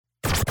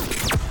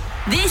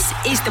This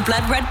is the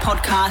Blood Red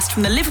podcast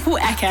from the Liverpool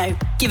Echo,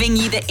 giving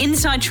you the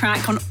inside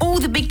track on all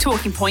the big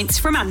talking points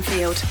from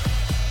Anfield.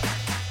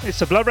 It's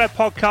the Blood Red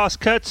podcast,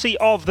 courtesy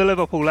of the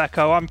Liverpool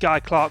Echo. I'm Guy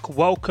Clark.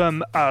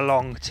 Welcome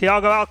along.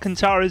 Thiago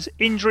Alcantara's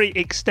injury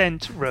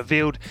extent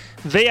revealed.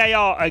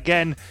 VAR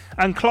again.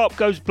 And Klopp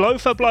goes blow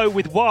for blow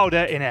with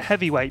Wilder in a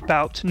heavyweight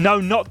bout.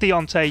 No, not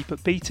Deontay,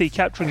 but BT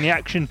capturing the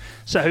action,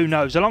 so who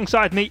knows.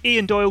 Alongside me,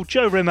 Ian Doyle,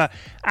 Joe Rimmer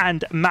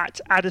and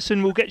Matt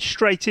Addison. We'll get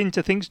straight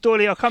into things.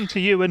 Doyle, I'll come to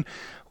you, and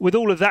with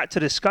all of that to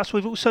discuss,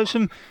 we've also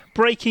some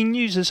breaking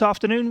news this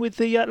afternoon with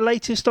the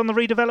latest on the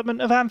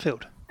redevelopment of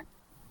Anfield.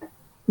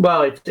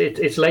 Well,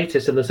 it's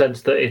latest in the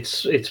sense that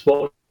it's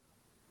what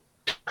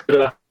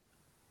I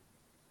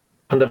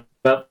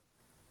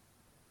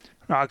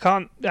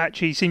can't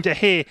actually seem to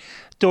hear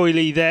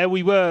Doyley there.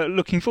 We were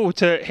looking forward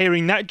to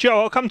hearing that.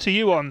 Joe, I'll come to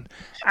you on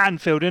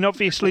Anfield, and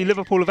obviously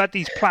Liverpool have had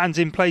these plans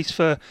in place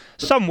for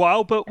some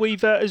while, but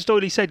we've, as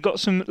Doyley said, got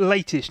some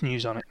latest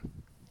news on it.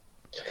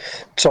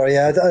 Sorry,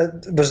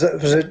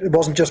 it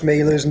wasn't just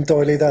me losing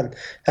Doyley then.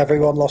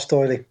 Everyone lost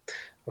Doyley.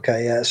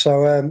 Okay, yeah.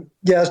 So,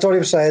 as Dory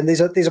was saying,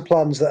 these are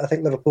plans that I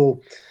think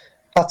Liverpool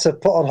had to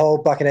put on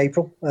hold back in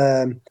April.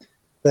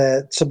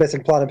 They're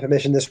submitting planning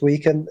permission this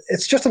week, and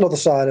it's just another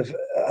sign of,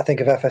 I think,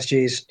 of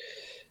FSG's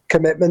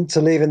commitment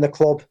to leaving the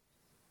club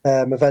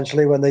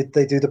eventually when they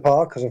do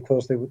depart, because of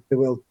course they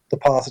will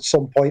depart at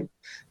some point.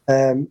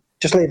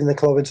 Just leaving the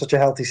club in such a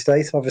healthy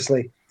state.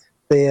 Obviously,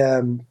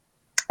 the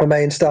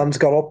main stand's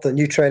got up, the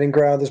new training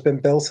ground has been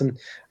built, and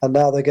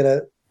now they're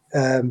going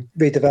to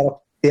redevelop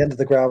the end of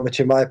the ground, which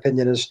in my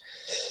opinion it's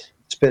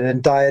been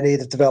in dire need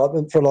of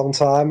development for a long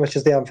time, which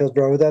is the Anfield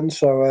Road end.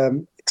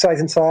 So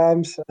exciting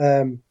times.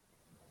 I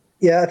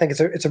think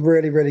it's a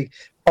really, really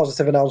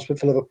positive announcement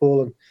for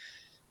Liverpool, and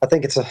I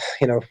think it's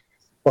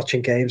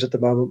watching games at the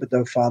moment with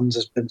no fans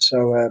has been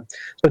so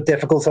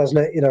difficult, hasn't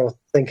it? I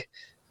think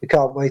we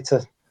can't wait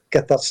to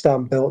get that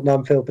stand built in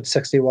Anfield with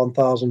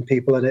 61,000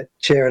 people in it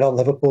cheering on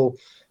Liverpool.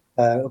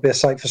 It'll be a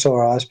sight for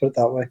sore eyes, put it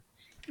that way.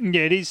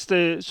 Yeah, it is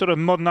the sort of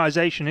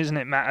modernisation, isn't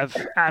it, Matt, of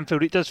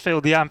Anfield. It does feel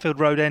the Anfield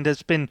Road end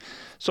has been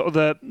sort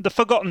of the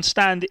forgotten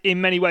stand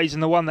in many ways,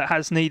 and the one that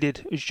has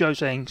needed, as Joe's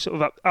saying, sort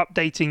of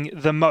updating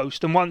the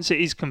most. And once it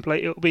is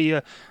complete, it'll be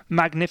a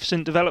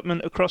magnificent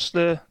development across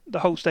the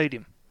whole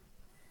stadium.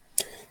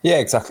 Yeah,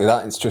 exactly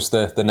that. It's just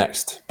the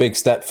next big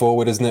step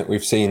forward, isn't it?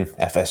 We've seen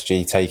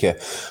FSG take a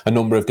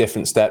number of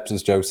different steps.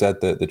 As Joe said,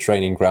 the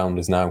training ground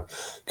is now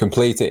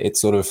complete.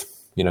 It's sort of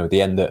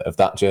the end of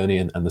that journey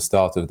and the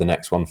start of the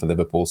next one for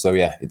Liverpool. So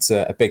yeah, it's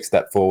a big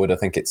step forward. I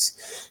think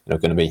it's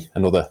going to be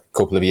another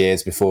couple of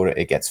years before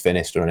it gets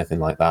finished or anything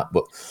like that.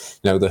 But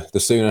the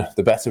sooner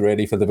the better,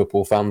 really, for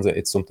Liverpool fans.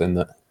 It's something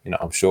that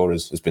I'm sure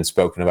has been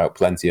spoken about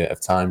plenty of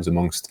times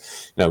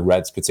amongst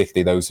Reds,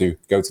 particularly those who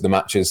go to the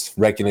matches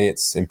regularly.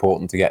 It's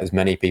important to get as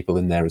many people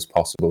in there as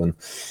possible, and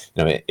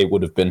it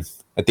would have been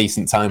a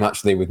decent time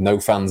actually with no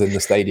fans in the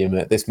stadium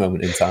at this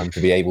moment in time to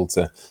be able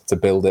to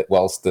build it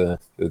whilst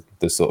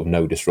there's sort of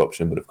no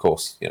disruption. But of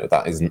course,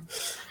 that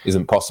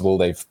isn't possible.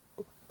 They've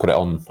put it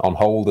on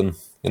hold, and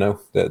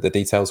the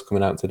details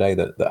coming out today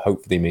that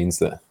hopefully means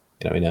that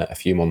in a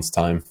few months'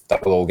 time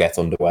that will all get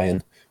underway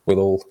and will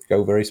all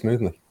go very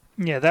smoothly.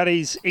 Yeah, that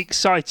is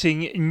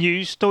exciting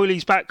news.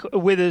 Doyley's back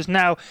with us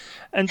now.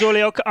 And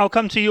Doyley, I'll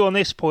come to you on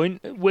this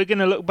point. We're going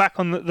to look back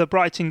on the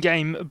Brighton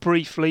game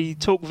briefly,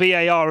 talk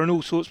VAR and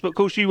all sorts, but of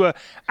course you were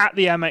at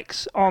the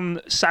Amex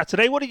on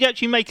Saturday. What did you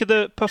actually make of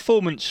the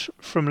performance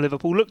from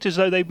Liverpool? Looked as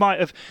though they might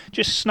have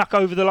just snuck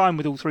over the line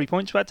with all 3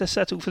 points, but had to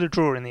settle for the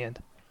draw in the end.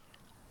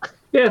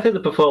 Yeah, I think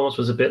the performance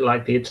was a bit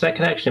like the internet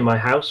connection in my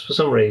house for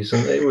some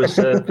reason. It was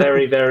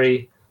very,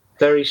 very...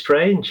 very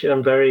strange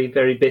and very,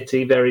 very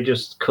bitty, very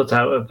just cut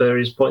out at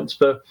various points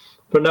for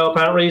no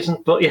apparent reason.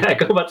 But yeah,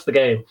 go back to the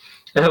game.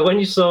 When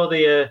you saw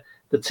the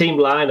team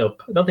lineup,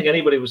 I don't think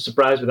anybody was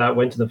surprised with how it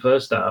went in the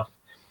first half.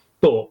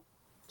 But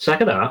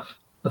second half,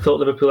 I thought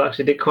Liverpool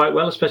actually did quite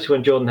well, especially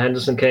when Jordan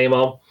Henderson came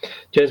on.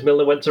 James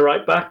Milner went to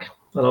right back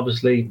and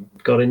obviously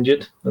got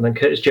injured. And then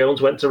Curtis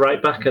Jones went to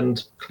right back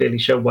and clearly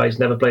showed why he's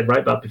never played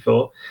right back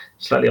before.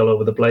 Slightly all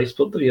over the place,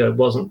 but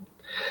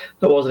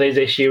that wasn't his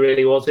issue,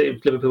 really, was it?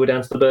 If Liverpool were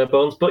down to the bare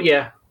bones. But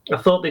yeah, I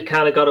thought they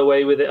kind of got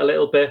away with it a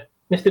little bit.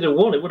 And if they'd have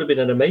won, it would have been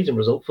an amazing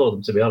result for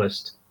them, to be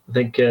honest. I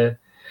think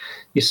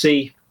you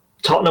see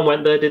Tottenham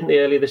went there, didn't they,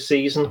 earlier this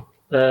season?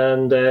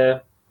 And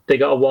they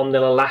got a 1-0,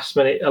 a last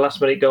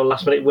minute goal,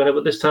 last minute winner.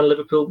 But this time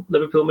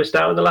Liverpool missed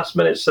out in the last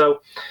minute.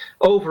 So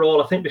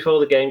overall, I think before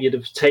the game you'd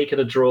have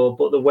taken a draw.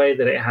 But the way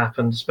that it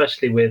happened,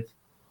 especially with,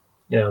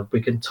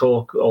 we can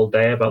talk all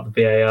day about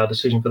the VAR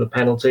decision for the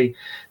penalty,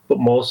 but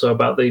more so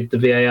about the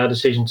VAR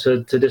decision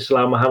to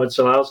disallow Mohamed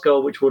Salah's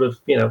goal, which would have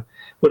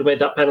made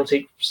that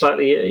penalty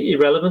slightly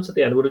irrelevant at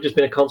the end. It would have just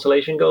been a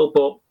consolation goal.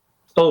 But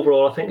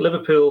overall, I think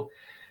Liverpool,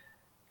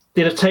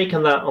 they'd have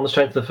taken that on the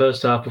strength of the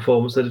first half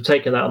performance. They'd have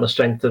taken that on the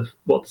strength of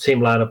what the team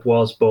lineup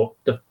was. But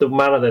the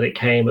manner that it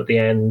came at the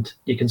end,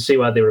 you can see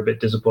why they were a bit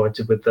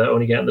disappointed with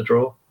only getting the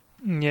draw.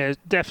 Yeah,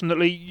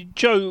 definitely.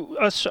 Joe,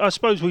 I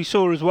suppose we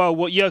saw as well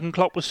what Jurgen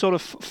Klopp was sort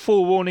of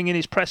forewarning in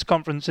his press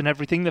conference and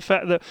everything, the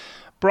fact that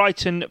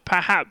Brighton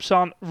perhaps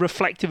aren't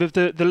reflective of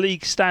the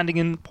league standing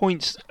and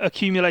points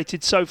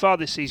accumulated so far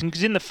this season,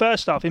 because in the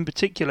first half in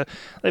particular,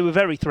 they were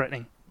very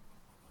threatening.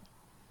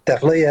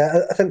 Definitely, yeah.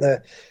 I think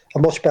they're a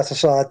much better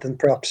side than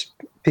perhaps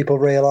people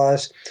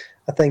realise.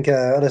 I think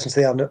I listened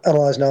to the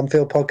Analysing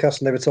Anfield podcast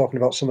and they were talking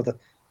about some of the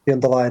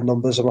underlying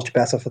numbers are much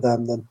better for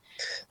them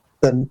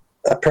than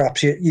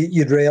perhaps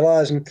you'd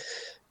realise. And I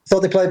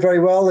thought they played very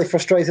well. They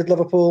frustrated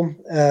Liverpool,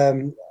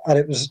 and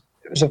it was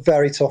a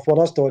very tough one,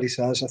 as Doyley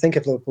says. I think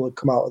if Liverpool had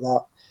come out of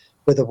that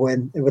with a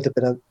win, it would have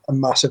been a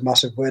massive,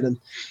 massive win. And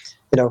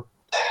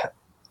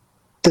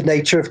the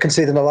nature of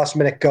conceding a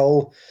last-minute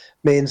goal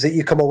means that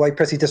you come away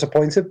pretty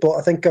disappointed. But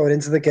I think going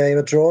into the game,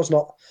 a draw is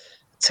not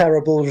a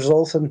terrible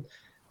result. And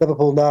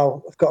Liverpool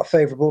now have got a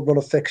favourable run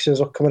of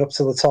fixtures coming up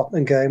to the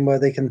Tottenham game where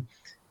they can,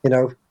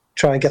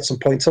 try and get some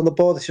points on the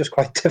board. It's just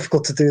quite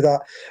difficult to do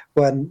that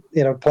when,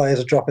 players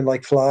are dropping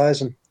like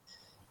flies. And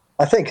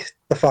I think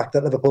the fact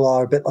that Liverpool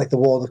are a bit like the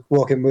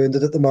walking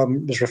wounded at the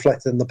moment was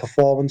reflected in the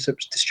performance. It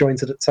was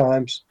disjointed at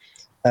times.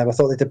 I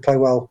thought they did play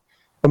well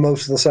for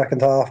most of the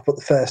second half, but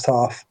the first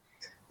half,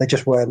 they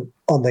just weren't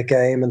on their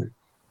game. And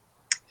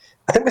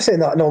I think we're seeing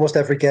that in almost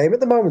every game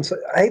at the moment.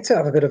 I hate to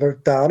have a bit of a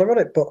downer on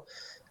it, but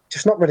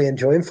just not really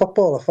enjoying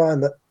football. I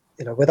find that,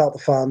 without the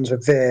fans,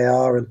 with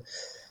VAR and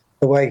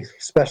the way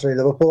especially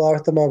Liverpool are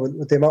at the moment,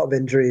 with the amount of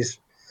injuries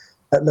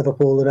at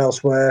Liverpool and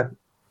elsewhere,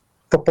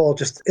 football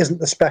just isn't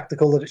the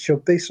spectacle that it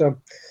should be. So,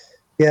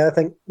 yeah, I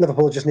think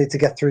Liverpool just need to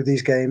get through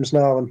these games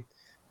now and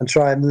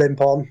try and limp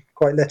on,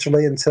 quite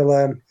literally,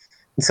 until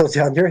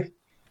January.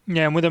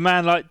 Yeah, and with a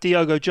man like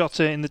Diogo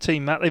Jota in the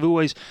team, Matt, they've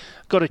always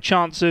got a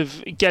chance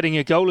of getting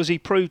a goal, as he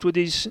proved with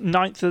his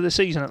 9th of the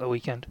season at the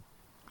weekend.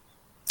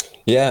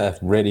 Yeah,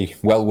 really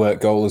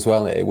well-worked goal as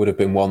well. It would have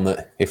been one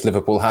that if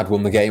Liverpool had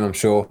won the game, I'm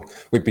sure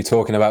we'd be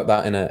talking about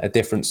that in a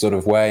different sort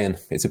of way. And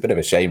it's a bit of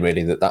a shame,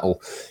 really, that will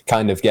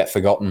kind of get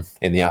forgotten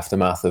in the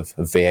aftermath of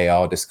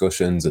VAR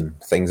discussions and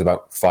things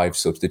about 5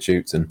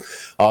 substitutes and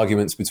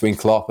arguments between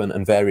Klopp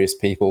and various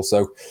people.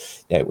 So,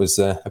 yeah, it was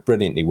a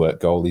brilliantly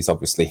worked goal. He's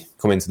obviously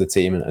come into the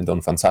team and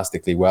done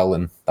fantastically well,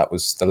 and that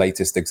was the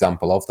latest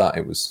example of that.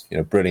 It was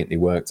brilliantly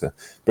worked, a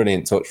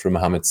brilliant touch from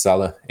Mohamed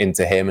Salah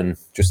into him, and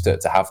just to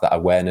have that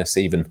awareness,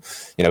 even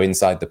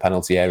inside the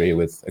penalty area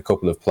with a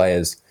couple of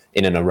players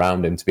in and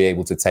around him, to be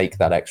able to take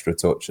that extra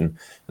touch and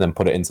then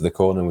put it into the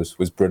corner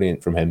was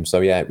brilliant from him.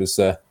 So yeah, it was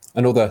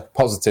another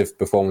positive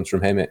performance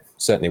from him. It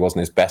certainly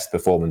wasn't his best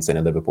performance in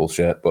a Liverpool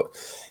shirt, but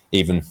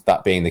even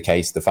that being the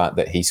case, the fact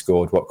that he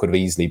scored what could have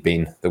easily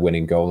been the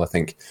winning goal, I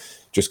think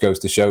just goes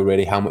to show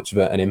really how much of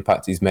an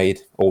impact he's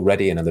made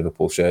already in a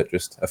Liverpool shirt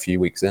just a few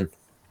weeks in.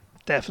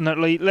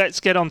 Definitely. Let's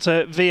get on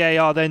to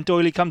VAR then.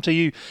 Doyley, come to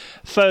you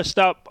first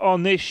up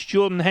on this.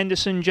 Jordan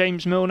Henderson,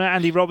 James Milner,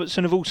 Andy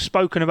Robertson have all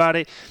spoken about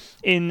it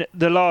in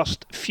the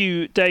last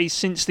few days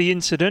since the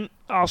incident.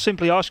 I'll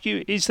simply ask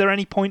you, is there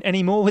any point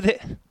anymore with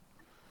it?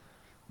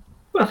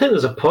 Well, I think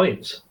there's a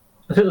point.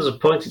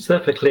 It's there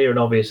for clear and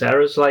obvious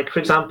errors. Like, for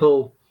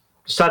example,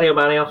 Sadio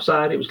Mane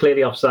offside. It was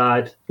clearly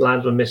offside.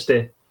 Linesman missed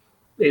it.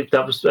 It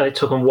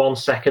took him 1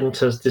 second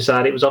to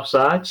decide it was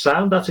offside.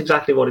 Sound. That's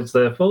exactly what it's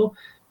there for.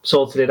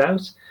 Sorted it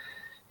out.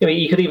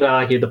 You could even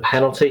argue the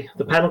penalty.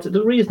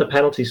 The reason the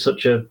penalty is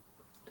such a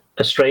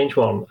strange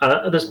one.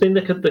 There's been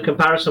the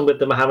comparison with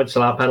the Mohamed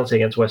Salah penalty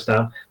against West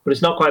Ham, but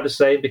it's not quite the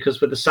same,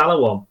 because with the Salah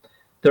one,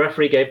 the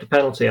referee gave the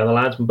penalty, and the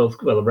linesman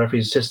the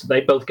referee's assistant,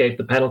 they both gave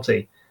the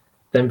penalty.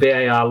 Then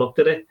VAR looked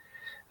at it,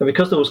 and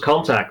because there was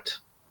contact,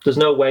 there's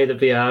no way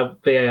that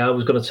VAR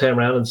was going to turn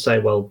around and say,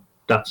 well,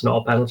 that's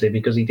not a penalty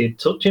because he did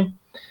touch him.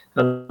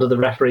 And the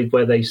referee,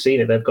 where they've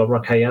seen it, they've gone,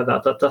 okay, yeah,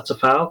 that's a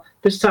foul.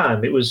 This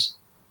time it was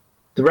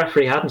the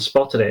referee hadn't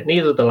spotted it,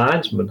 neither the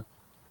linesman.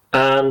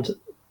 And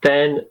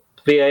then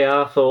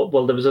VAR thought,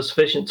 well, there was a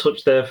sufficient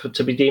touch there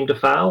to be deemed a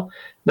foul.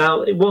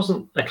 Now, it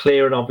wasn't a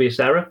clear and obvious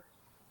error.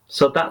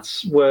 So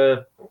that's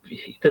where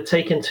they're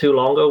taking too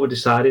long over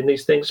deciding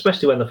these things,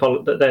 especially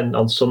when then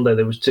on Sunday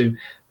there was 2.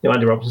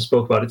 Andy Robertson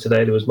spoke about it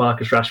today. There was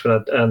Marcus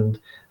Rashford and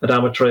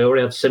Adama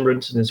Traore had similar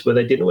incidents where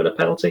they didn't win a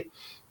penalty.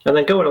 And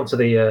then going on to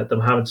the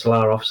Mohamed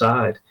Salah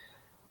offside,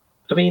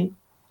 I mean,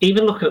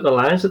 even looking at the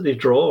lines that they've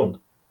drawn,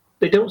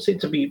 they don't seem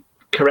to be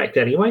correct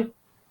anyway.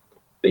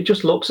 It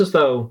just looks as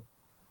though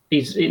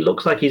it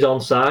looks like he's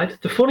onside.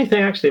 The funny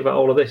thing actually about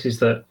all of this is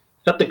that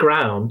in the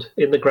ground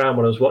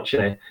when I was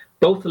watching it,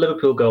 both the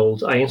Liverpool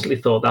goals, I instantly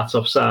thought that's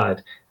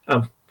offside.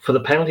 And for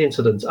the penalty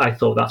incident, I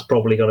thought that's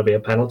probably going to be a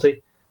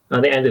penalty.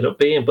 And it ended up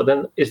being. But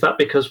then is that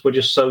because we're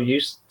just so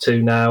used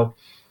to now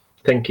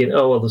thinking,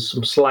 oh, well, there's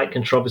some slight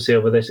controversy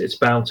over this, it's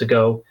bound to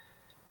go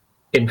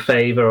in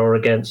favour or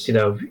against,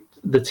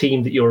 the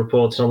team that you're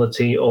reporting on, the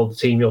team or the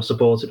team you're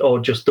supporting, or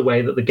just the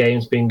way that the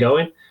game's been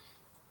going?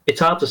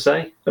 It's hard to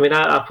say. I mean,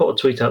 I put a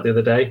tweet out the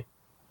other day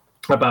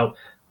about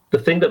the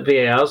thing that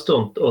VAR's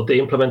done, or the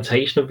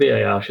implementation of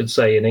VAR, I should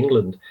say, in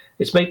England.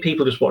 It's made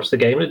people just watch the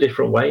game in a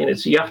different way,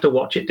 and you have to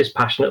watch it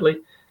dispassionately.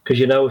 because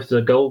if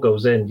the goal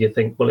goes in, you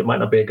think, well, it might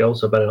not be a goal,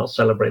 so I better not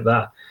celebrate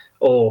that.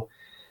 Or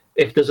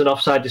if there's an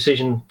offside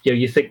decision,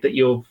 you think that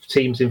your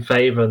team's in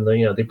favour and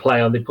they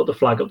play on, they put the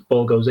flag up, the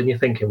ball goes in, you're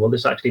thinking, well,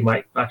 this might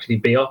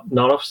be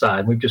not offside,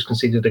 and we've just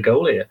conceded a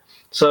goal here.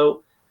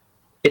 So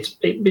it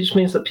just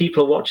means that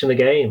people are watching the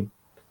game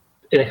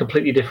in a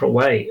completely different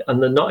way,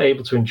 and they're not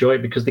able to enjoy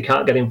it because they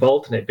can't get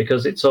involved in it,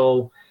 because it's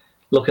all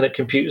looking at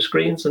computer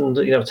screens and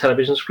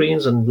television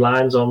screens and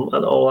lines on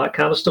and all that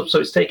kind of stuff. So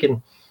it's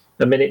taking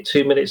a minute,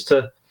 2 minutes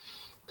to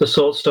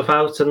sort stuff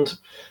out. And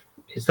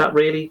is that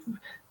really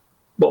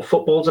what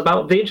football's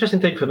about? The interesting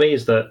thing for me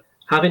is that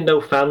having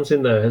no fans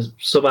in there has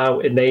somehow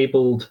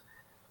enabled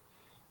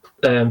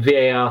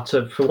VAR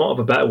to, for want of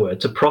a better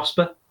word, to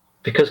prosper.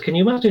 Because can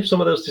you imagine if some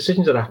of those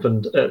decisions had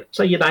happened,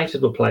 say Manchester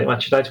United were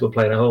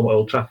playing at home at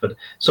Old Trafford,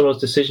 some of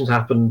those decisions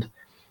happened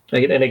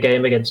in a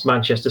game against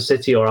Manchester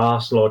City or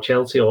Arsenal or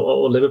Chelsea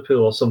or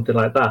Liverpool or something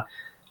like that.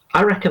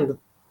 I reckon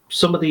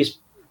some of the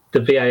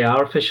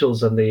VAR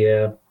officials and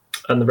the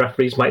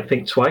referees might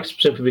think twice,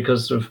 simply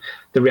because of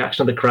the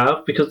reaction of the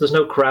crowd, because there's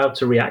no crowd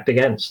to react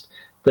against.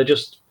 They're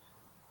just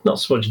not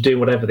so much doing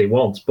whatever they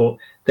want, but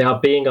they are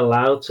being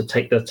allowed to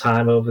take their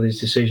time over these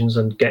decisions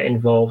and get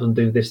involved and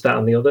do this, that,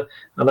 and the other.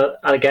 And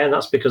again,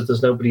 that's because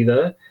there's nobody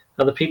there.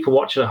 And the people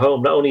watching at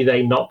home, not only are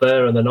they not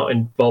there and they're not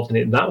involved in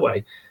it in that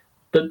way,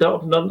 they're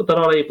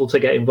not able to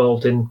get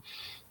involved in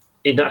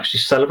actually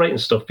celebrating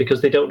stuff,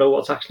 because they don't know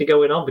what's actually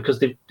going on, because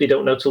they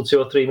don't know till 2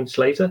 or 3 minutes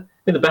later.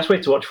 I mean, the best way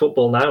to watch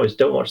football now is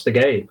don't watch the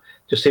game,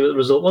 just see what the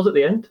result was at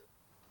the end.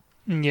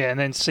 Yeah, and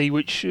then see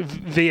which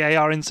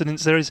VAR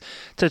incidents there is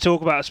to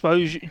talk about, I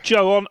suppose.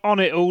 Joe, on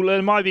it all,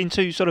 it might have been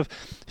too sort of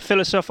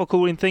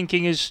philosophical in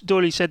thinking, as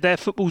Doyley said there,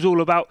 football's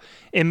all about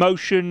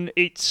emotion.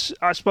 It's,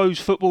 I suppose,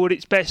 football at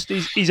its best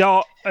is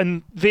art,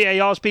 and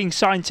VAR's being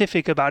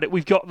scientific about it.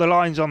 We've got the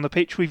lines on the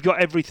pitch, we've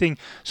got everything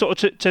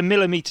sort of to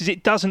millimetres.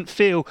 It doesn't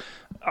feel,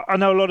 I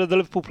know a lot of the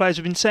Liverpool players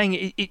have been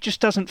saying it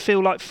just doesn't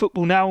feel like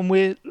football now, and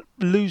we're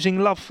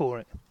losing love for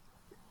it.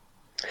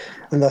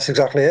 And that's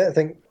exactly it. I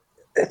think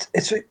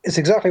it's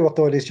exactly what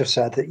Doyley's just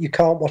said, that you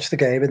can't watch the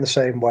game in the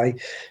same way.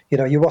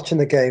 You're watching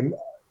the game,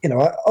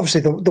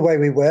 obviously the way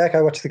we work,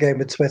 I watch the game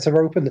with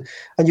Twitter open,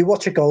 and you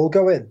watch a goal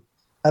go in,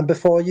 and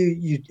before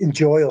you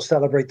enjoy or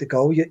celebrate the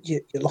goal,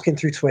 you're looking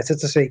through Twitter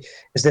to see,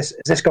 is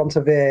this gone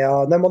to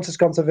VAR? And then once it's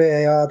gone to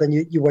VAR, then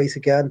you wait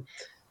again.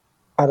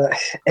 And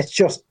it's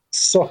just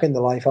sucking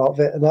the life out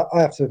of it. And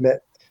I have to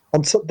admit,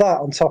 on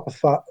top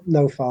of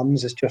no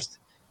fans,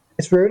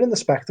 it's ruining the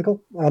spectacle.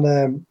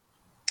 And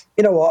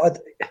you know what?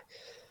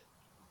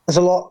 There's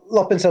a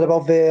lot been said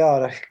about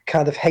VAR. I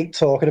kind of hate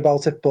talking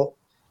about it, but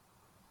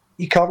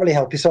you can't really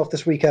help yourself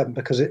this weekend,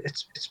 because the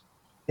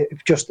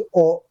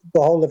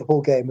whole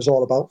Liverpool game was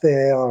all about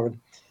VAR. And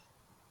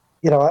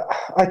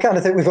I kind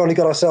of think we've only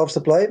got ourselves to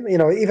blame.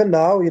 Even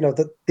now,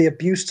 the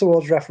abuse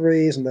towards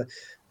referees and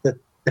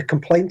the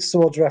complaints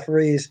towards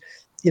referees.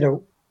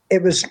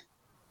 It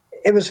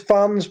was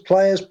fans,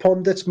 players,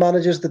 pundits,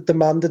 managers that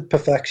demanded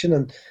perfection,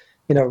 and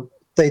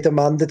they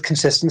demanded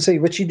consistency,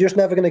 which you're just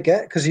never going to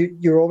get, because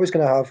you're always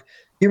going to have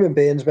human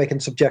beings making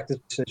subjective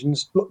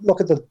decisions.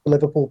 Look at the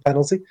Liverpool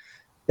penalty.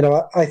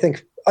 I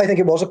think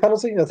it was a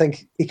penalty. I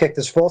think he kicked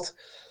his foot.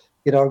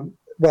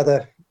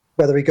 Whether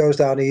he goes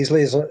down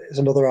easily is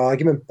another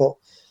argument. But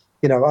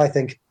I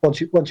think once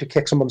you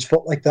kick someone's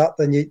foot like that,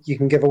 then you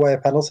can give away a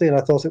penalty, and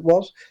I thought it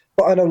was.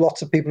 But I know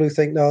lots of people who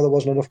think, no, there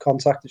wasn't enough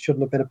contact, it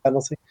shouldn't have been a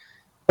penalty.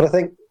 But I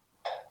think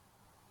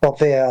what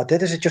VAR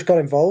did is it just got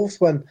involved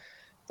when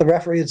the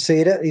referee had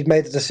seen it, he'd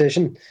made the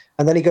decision,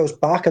 and then he goes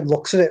back and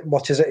looks at it and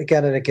watches it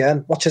again and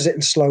again, watches it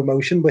in slow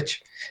motion,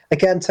 which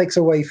again takes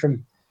away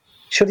from,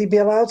 should he be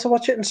allowed to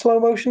watch it in slow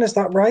motion? Is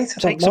that right?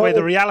 Takes away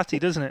the reality,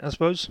 doesn't it, I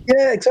suppose?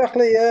 Yeah,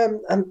 exactly.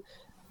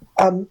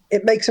 And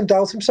it makes him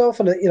doubt himself.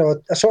 And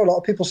I saw a lot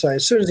of people say,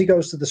 as soon as he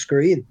goes to the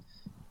screen,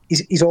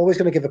 he's always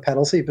going to give a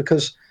penalty,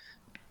 because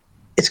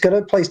it's going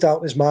to place doubt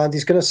in his mind.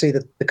 He's going to see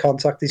the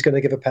contact, he's going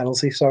to give a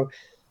penalty. So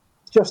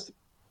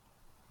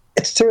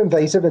it's too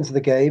invasive into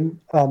the game.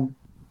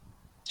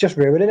 It's just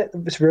ruining it.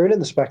 It's ruining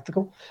the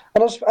spectacle.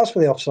 And as for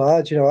the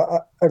offside,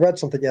 I read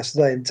something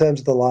yesterday in terms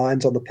of the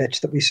lines on the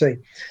pitch that we see.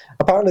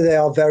 Apparently they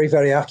are very,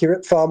 very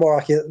accurate, far more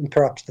accurate than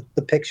perhaps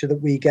the picture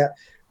that we get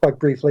quite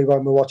briefly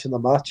when we're watching the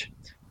match.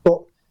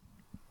 But,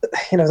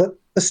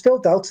 there's still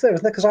doubts there,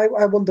 isn't there? Because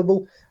I wonder,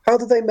 well, how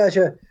do they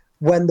measure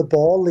when the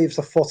ball leaves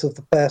the foot of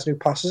the person who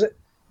passes it?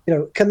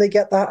 Can they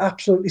get that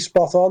absolutely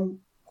spot on?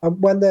 And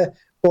when they're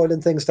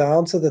boiling things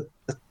down to the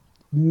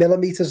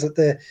millimetres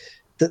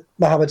that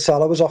Mohamed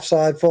Salah was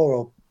offside for,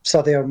 or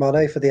Sadio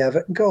Mane for the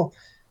Everton goal,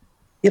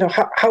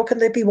 how can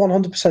they be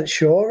 100%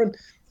 sure? And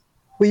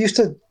we used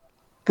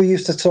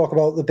to talk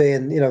about there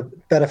being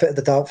benefit of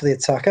the doubt for the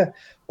attacker,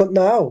 but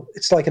now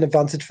it's like an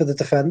advantage for the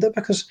defender,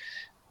 because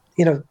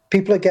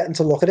people are getting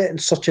to look at it in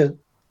such a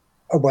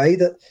way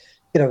that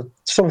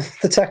some of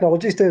the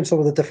technology is doing some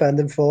of the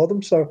defending for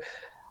them. So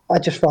I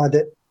just find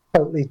it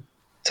totally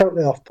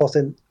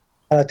off-putting,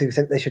 and I do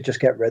think they should just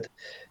get rid.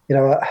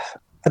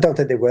 I don't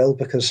think they will,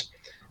 because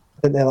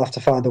I think they'll have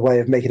to find a way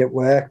of making it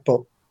work.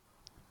 But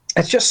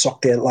it's just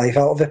sucked the life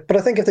out of it. But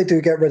I think if they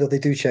do get rid of it, they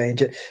do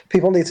change it,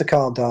 people need to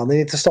calm down. They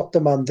need to stop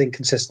demanding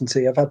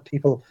consistency. I've had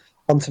people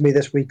onto me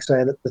this week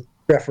saying that the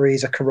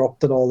referees are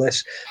corrupt and all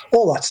this.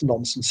 All that's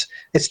nonsense.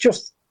 It's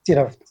just,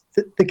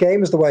 the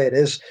game is the way it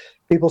is.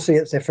 People see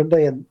it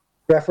differently, and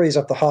referees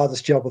have the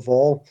hardest job of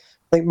all.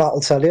 I think Matt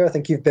will tell you. I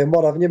think you've been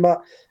one, haven't you, Matt?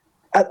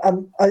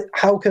 And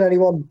how can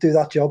anyone do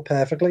that job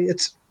perfectly?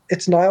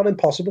 It's nigh on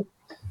impossible.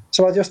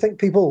 So I just think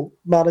people,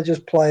 managers,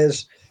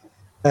 players,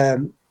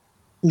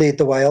 lead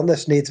the way on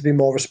this, need to be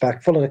more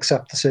respectful and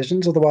accept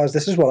decisions. Otherwise,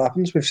 this is what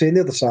happens. We've seen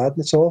the other side, and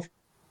it's off.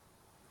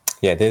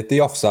 Yeah, the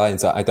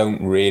offsides, I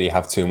don't really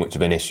have too much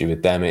of an issue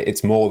with them.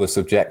 It's more the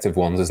subjective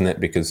ones, isn't it?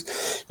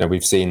 Because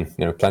we've seen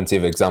plenty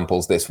of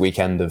examples this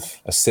weekend of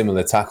a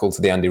similar tackle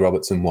to the Andy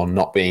Robertson one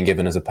not being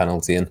given as a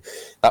penalty, and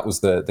that was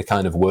the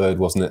kind of word,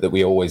 wasn't it, that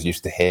we always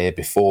used to hear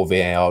before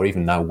VAR,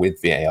 even now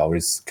with VAR,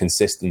 is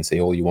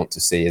consistency. All you want to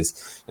see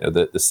is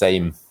the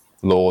same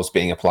laws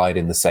being applied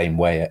in the same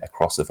way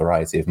across a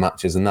variety of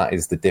matches, and that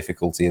is the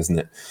difficulty, isn't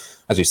it?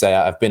 As you say,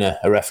 I've been a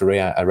referee.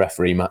 I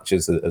referee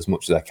matches as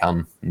much as I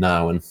can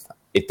now, and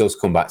it does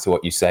come back to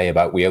what you say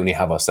about we only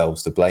have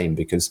ourselves to blame,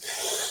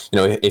 because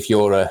if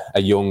you're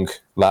a young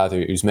lad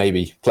who's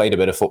maybe played a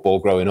bit of football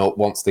growing up,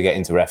 wants to get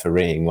into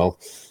refereeing, well,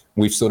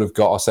 we've sort of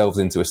got ourselves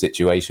into a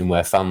situation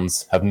where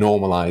fans have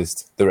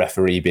normalised the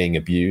referee being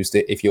abused.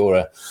 If you're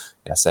a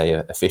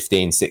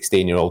 15,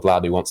 16-year-old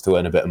lad who wants to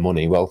earn a bit of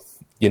money, well,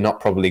 you're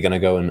not probably going to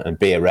go and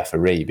be a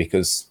referee,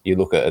 because you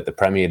look at the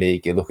Premier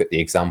League, you look at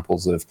the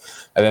examples of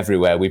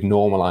everywhere. We've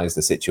normalised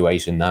the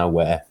situation now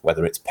where,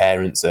 whether it's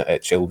parents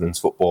at children's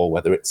football,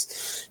 whether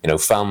it's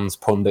fans,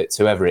 pundits,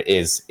 whoever it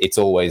is, it's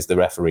always the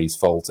referee's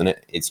fault, and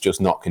it's just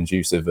not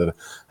conducive of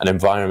an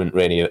environment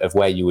really of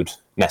where you would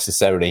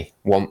necessarily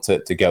want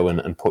to go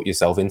and put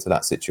yourself into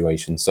that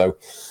situation. So,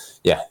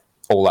 yeah,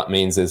 all that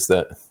means is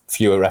that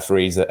fewer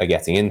referees are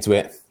getting into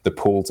it. The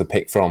pool to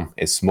pick from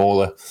is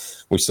smaller.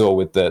 We saw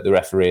with the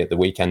referee at the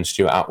weekend,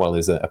 Stuart Atwell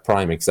is a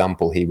prime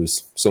example. He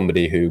was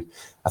somebody who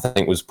I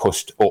think was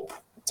pushed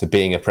up to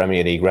being a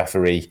Premier League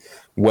referee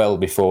well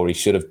before he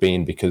should have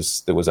been,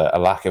 because there was a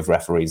lack of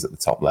referees at the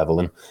top level.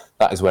 And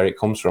that is where it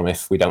comes from.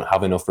 If we don't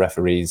have enough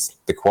referees,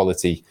 the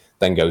quality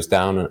then goes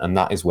down, and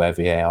that is where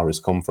VAR has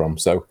come from.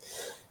 So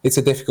it's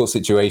a difficult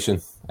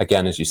situation.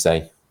 Again, as you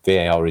say,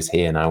 VAR is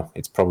here now.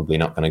 It's probably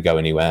not going to go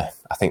anywhere.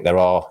 I think there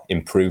are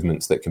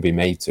improvements that can be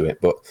made to it,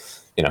 but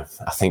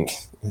I think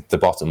the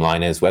bottom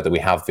line is, whether we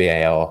have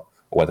VAR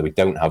or whether we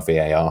don't have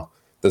VAR,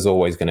 there's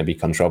always going to be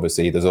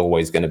controversy. There's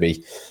always going to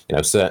be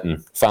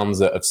certain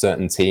fans of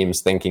certain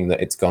teams thinking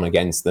that it's gone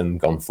against them,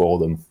 gone for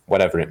them,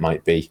 whatever it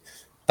might be.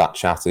 That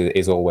chat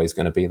is always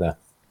going to be there.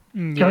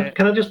 Yeah.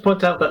 Can I just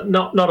point out that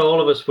not all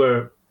of us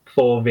were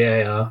for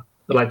VAR?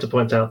 I'd like to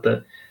point out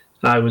that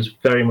I was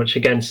very much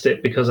against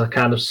it, because I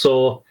kind of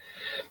saw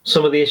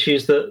some of the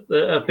issues that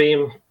are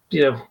being,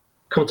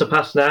 come to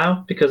pass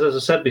now. Because, as I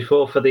said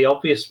before, for the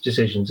obvious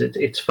decisions,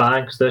 it's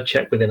fine, because they're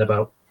checked within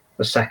about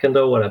a second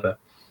or whatever.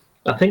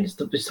 I think it's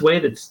the way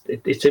that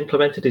it's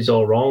implemented is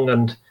all wrong.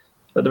 And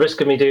at the risk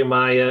of me doing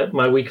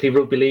my weekly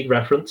rugby league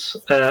reference,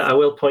 I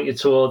will point you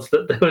towards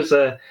that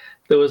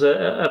there was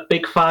a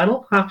big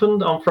final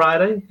happened on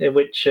Friday, in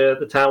which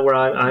the town where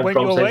I'm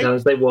from, St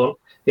Helens, they won.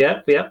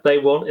 Yep, they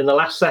won in the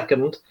last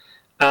second.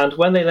 And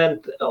when they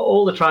then,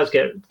 all the tries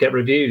get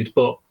reviewed,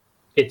 but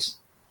it's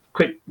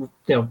quick,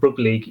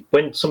 rugby league.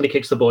 When somebody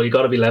kicks the ball, you've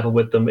got to be level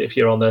with them if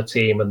you're on their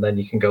team, and then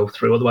you can go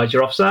through. Otherwise,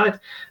 you're offside.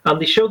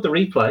 And they showed the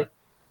replay,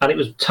 and it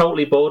was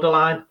totally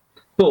borderline.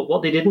 But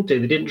what they didn't do,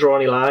 they didn't draw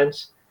any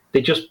lines.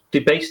 They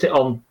based it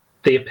on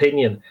the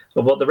opinion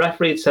of what the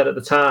referee had said at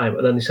the time,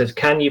 and then they said,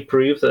 "Can you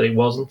prove that it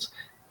wasn't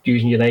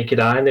using your naked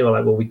eye?" And they were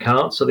like, "Well, we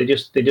can't." So they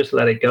just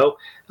let it go.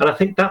 And I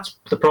think that's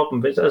the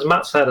problem. As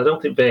Matt said, I don't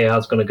think VAR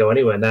is going to go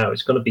anywhere now.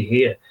 It's going to be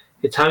here.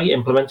 It's how you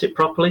implement it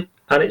properly.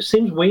 And it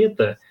seems weird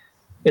that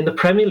in the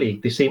Premier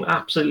League, they seem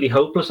absolutely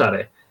hopeless at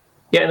it.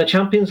 Yet in the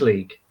Champions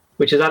League,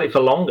 which has had it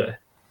for longer,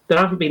 there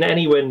haven't been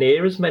anywhere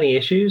near as many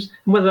issues.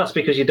 And whether that's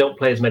because you don't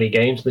play as many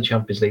games in the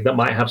Champions League, that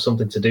might have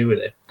something to do with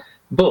it.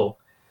 But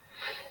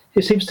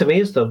it seems to me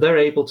as though they're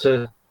able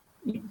to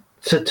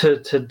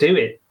do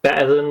it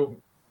better than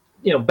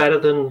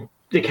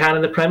they can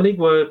in the Premier League,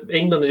 where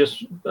England are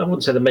just, I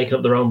wouldn't say they're making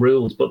up their own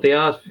rules, but they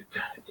are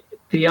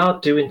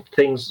doing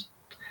things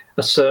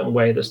a certain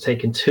way that's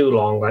taking too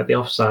long, like the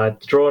offside,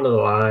 the drawing of the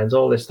lines,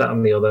 all this, that,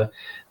 and the other.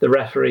 The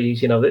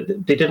referees, they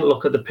didn't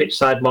look at the pitch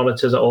side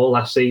monitors at all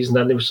last season,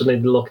 then they were suddenly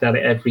looking at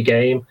it every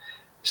game.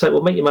 It's like,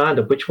 well, make your mind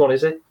up, which one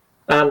is it?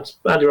 And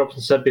Andy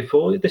Robertson said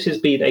before, this has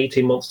been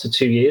 18 months to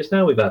 2 years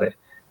now we've had it.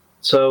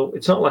 So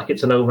it's not like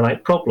it's an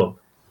overnight problem.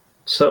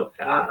 So,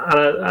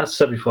 as I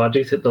said before, I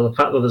do think the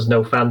fact that there's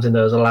no fans in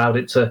there has allowed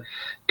it to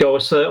go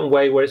a certain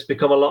way where it's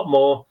become a lot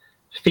more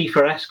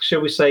FIFA-esque,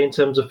 shall we say, in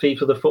terms of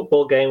FIFA, the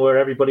football game, where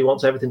everybody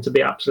wants everything to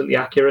be absolutely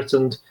accurate.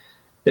 And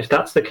if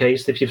that's the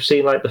case, if you've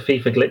seen like the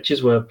FIFA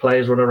glitches where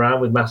players run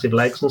around with massive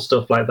legs and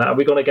stuff like that, are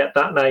we going to get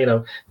that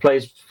now?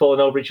 Players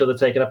falling over each other,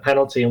 taking a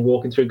penalty and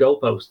walking through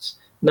goalposts?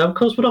 No, of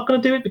course we're not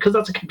going to do it, because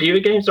that's a computer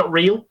game. It's not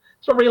real.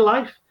 It's not real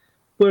life.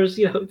 Whereas,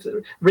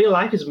 real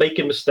life is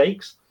making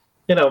mistakes.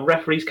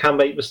 Referees can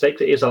make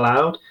mistakes. It is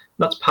allowed.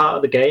 That's part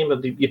of the game.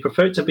 You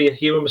prefer it to be a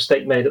human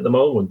mistake made at the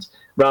moment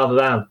rather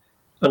than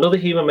another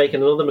human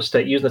making another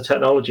mistake using the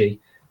technology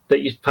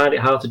that you find it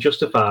hard to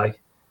justify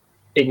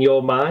in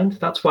your mind.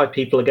 That's why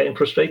people are getting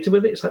frustrated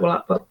with it. It's like,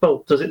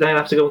 well, does it then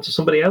have to go into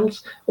somebody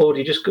else? Or do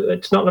you just,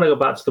 it's not going to go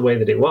back to the way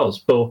that it was,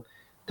 but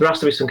there has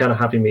to be some kind of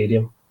happy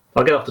medium.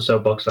 I'll get off the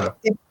soapbox now.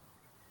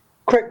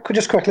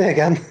 Just quickly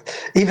again,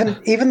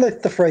 even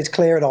the phrase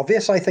clear and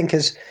obvious, I think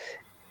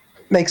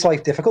makes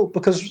life difficult,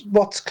 because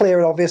what's clear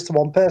and obvious to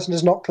one person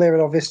is not clear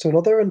and obvious to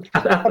another. And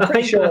I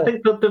think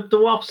the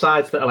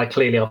offsides that are like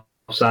clearly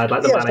offside,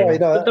 like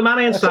the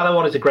Mane and Salah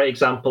one is a great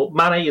example.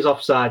 Mane is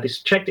offside. They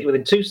checked it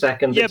within 2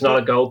 seconds. It's not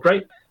a goal.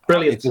 Great.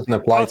 Brilliant. It doesn't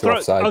apply to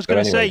offside. I was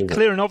going to say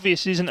clear and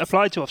obvious isn't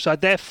applied to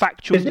offside. They're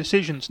factual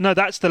decisions. No,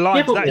 that's the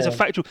line. That is a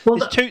factual.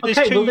 There's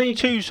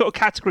two sort of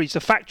categories.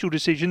 The factual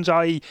decisions,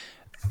 i.e.,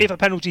 if a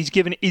penalty is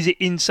given, is it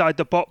inside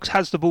the box?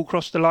 Has the ball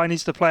crossed the line?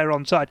 Is the player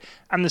onside?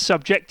 And the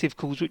subjective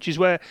calls, which is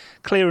where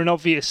clear and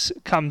obvious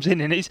comes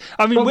in. And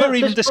we're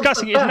even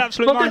discussing it as an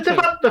absolute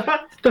minefield.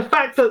 The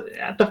fact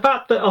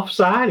that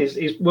offside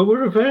is we're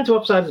referring to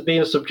offside as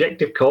being a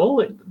subjective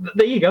call.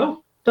 There you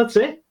go. That's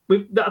it.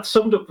 That's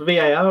summed up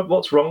VAR.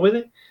 What's wrong with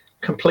it?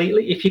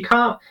 Completely. If you've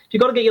got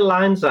to get your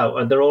lines out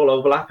and they're all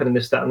overlapping and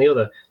this, that, and the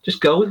other,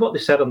 just go with what they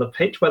said on the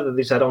pitch, whether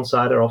they said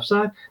onside or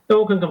offside.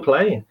 No one can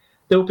complain.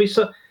 There will be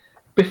so.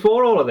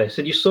 Before all of this,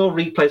 and you saw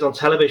replays on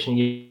television,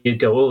 you'd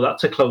go, oh,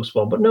 that's a close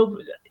one. But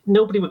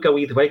nobody would go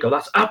either way. Go,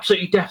 that's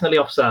absolutely definitely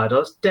offside. Or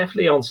that's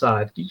definitely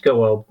onside. You'd go,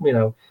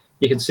 well,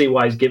 you can see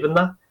why he's given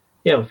that.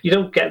 You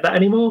don't get that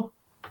anymore.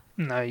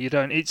 No, you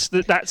don't. It's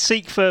that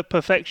seek for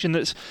perfection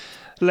that's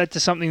led to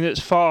something that's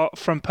far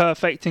from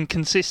perfect, and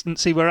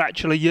consistency where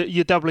actually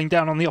you're doubling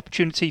down on the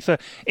opportunity for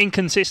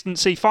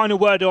inconsistency. Final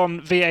word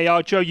on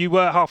VAR. Joe, you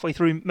were halfway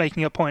through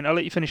making a point. I'll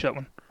let you finish that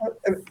one.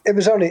 It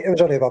was only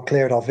about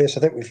clear and obvious. I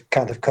think we've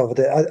kind of covered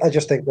it. I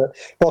just think that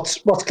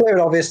what's clear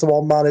and obvious to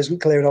one man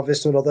isn't clear and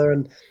obvious to another.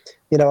 And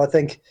I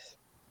think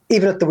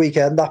even at the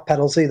weekend, that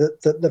penalty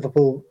that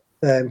Liverpool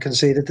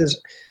conceded,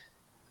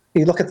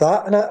 you look at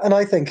that, and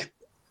I think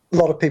a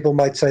lot of people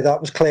might say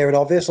that was clear and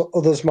obvious.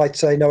 Others might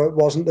say no, it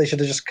wasn't. They should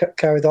have just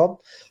carried on.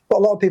 But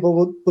a lot of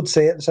people would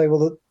see it and say,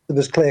 well, there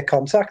was clear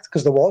contact,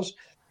 because there was,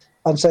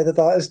 and say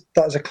that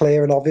is a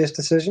clear and obvious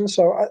decision.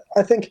 So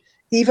I think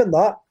even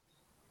that.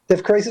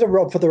 They've created a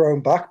rub for their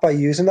own back by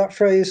using that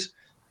phrase,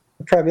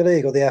 the Premier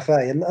League or the FA,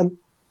 and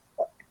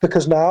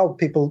because now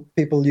people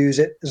use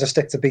it as a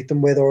stick to beat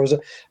them with, or as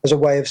a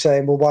way of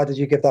saying, well, why did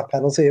you give that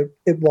penalty?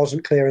 It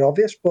wasn't clear and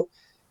obvious, but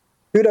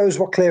who knows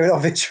what clear and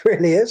obvious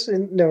really is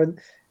in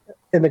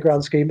the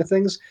grand scheme of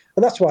things?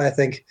 And that's why I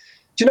think,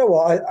 do you know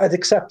what? I'd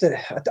accept it.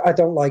 I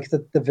don't like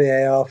the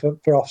VAR for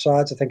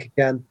offsides. I think,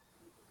 again,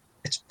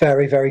 it's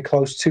very, very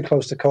close, too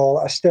close to call.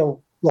 I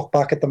still look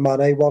back at the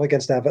Mane one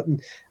against Everton,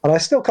 and I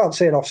still can't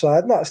see an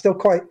offside. And I still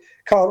quite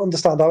can't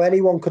understand how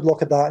anyone could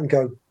look at that and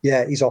go,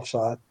 yeah, he's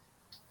offside.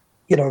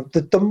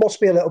 There must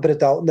be a little bit of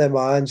doubt in their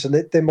minds, and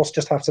they must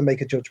just have to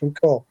make a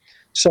judgment call.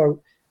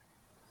 So,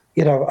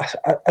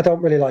 I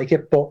don't really like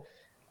it, but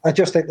I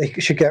just think they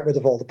should get rid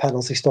of all the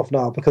penalty stuff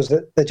now, because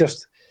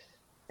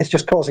it's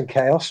just causing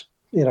chaos.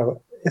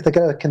 If they're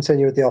going to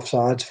continue with the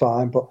offsides,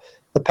 fine, but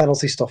the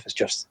penalty stuff is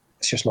just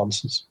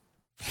nonsense.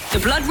 The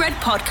Blood Red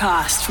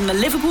Podcast from the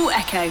Liverpool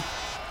Echo.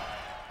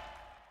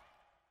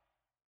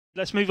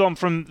 Let's move on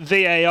from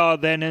VAR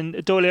then,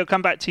 and Doyle, I'll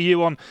come back to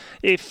you on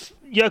if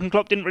Jurgen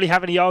Klopp didn't really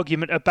have any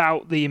argument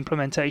about the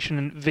implementation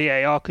and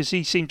VAR, because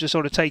he seemed to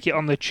sort of take it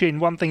on the chin.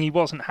 One thing he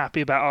wasn't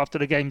happy about after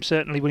the game,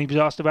 certainly when he was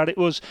asked about it,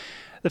 was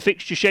the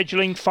fixture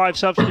scheduling, 5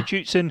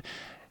 substitutes, and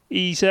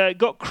he's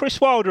got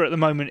Chris Wilder at the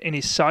moment in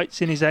his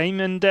sights, in his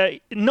aim, and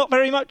not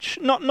very much,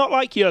 not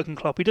like Jurgen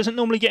Klopp. He doesn't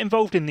normally get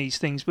involved in these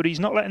things, but he's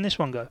not letting this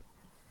one go.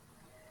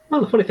 Well,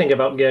 the funny thing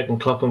about Jurgen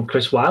Klopp and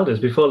Chris Wilder is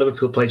before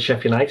Liverpool played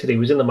Sheffield United, he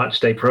was in the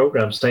matchday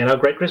programme saying how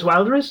great Chris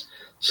Wilder is.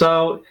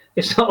 So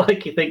it's not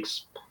like he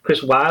thinks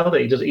Chris Wilder,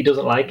 he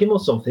doesn't like him or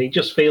something. He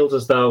just feels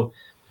as though...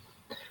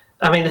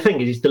 I mean, the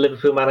thing is, he's the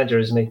Liverpool manager,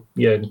 isn't he,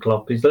 Jurgen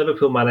Klopp? He's the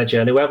Liverpool manager,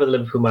 and whoever the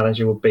Liverpool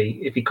manager would be,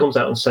 if he comes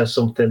out and says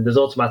something, there's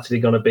automatically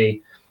going to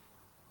be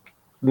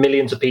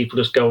millions of people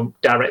just go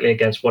directly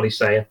against what he's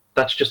saying.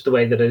 That's just the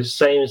way that it is.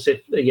 Same as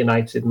if a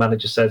United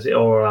manager says it,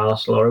 or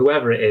Arsenal, or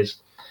whoever it is.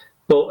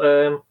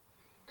 But...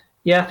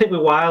 I think with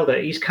Wilder,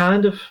 he's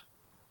kind of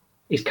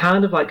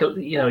like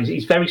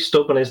he's very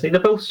stubborn, isn't he? They're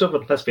both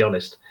stubborn. Let's be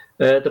honest.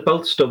 They're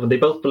both stubborn. They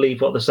both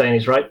believe what they're saying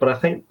is right. But I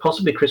think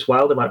possibly Chris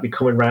Wilder might be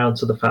coming round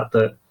to the fact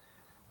that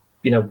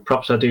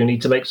perhaps I do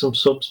need to make some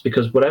subs,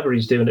 because whatever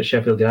he's doing at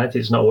Sheffield United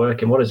is not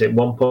working. What is it?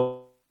 1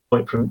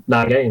 point from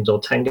 9 games or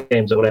 10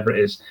 games or whatever it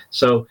is.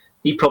 So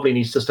he probably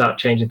needs to start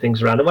changing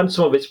things around. And when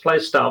some of his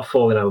players start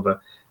falling over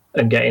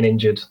and getting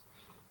injured,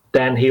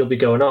 then he'll be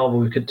going, oh, well,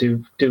 we could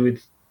do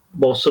with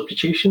more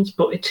substitutions.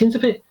 But it seems a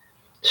bit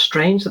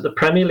strange that the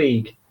Premier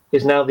League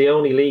is now the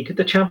only league.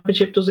 The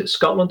Championship does it,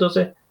 Scotland does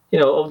it,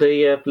 all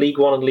the League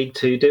One and League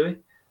Two do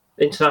it.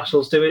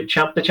 internationals do it.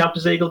 The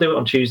Champions League will do it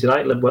on Tuesday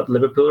night.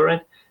 Liverpool are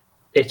in.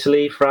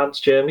 Italy, France,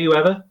 Germany,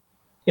 whoever.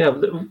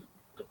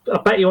 I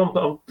bet you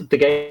on the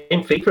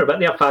game FIFA, I bet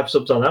they have 5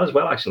 subs on that as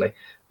well, actually.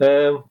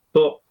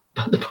 But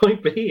the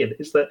point being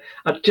is that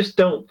I just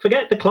don't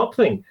forget the Klopp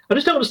thing. I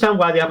just don't understand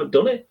why they haven't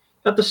done it.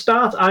 At the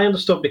start, I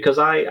understood because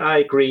I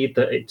agreed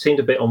that it seemed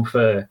a bit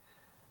unfair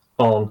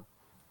on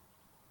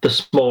the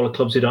smaller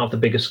clubs who don't have the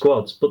bigger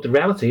squads. But the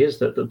reality is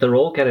that they're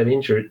all getting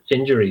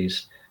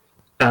injuries,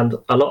 and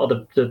a lot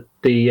of the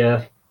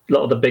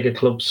bigger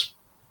clubs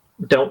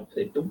don't.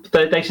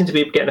 They seem to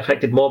be getting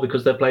affected more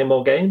because they're playing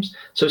more games.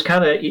 So it's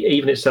kind of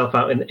even itself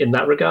out in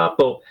that regard.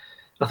 But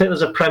I think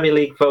there's a Premier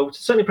League vote,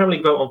 certainly Premier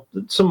League vote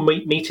on some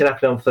meeting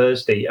happening on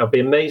Thursday. I'd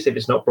be amazed if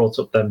it's not brought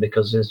up then,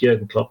 because as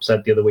Jurgen Klopp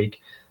said the other week,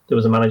 there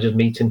was a managers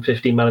meeting,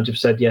 15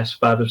 managers said yes,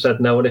 5 have said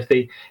no, and if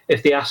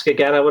they ask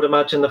again, I would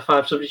imagine the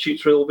 5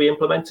 substitutes rule will be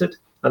implemented,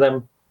 and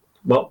then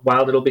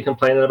Wilder will be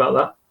complaining about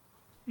that.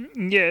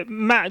 Yeah,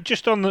 Matt,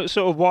 just on the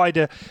sort of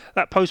wider,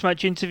 that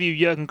post-match interview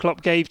Jurgen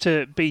Klopp gave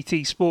to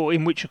BT Sport,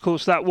 in which, of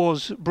course, that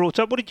was brought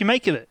up. What did you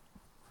make of it?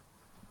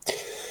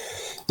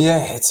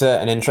 Yeah, it's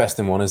an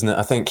interesting one, isn't it?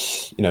 I think,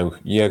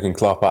 Jurgen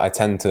Klopp, I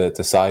tend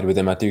to side with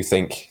him. I do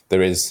think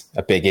there is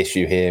a big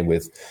issue here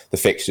with the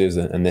fixtures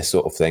and this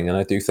sort of thing. And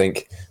I do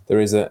think there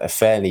is a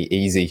fairly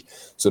easy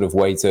sort of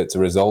way to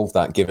resolve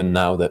that, given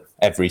now that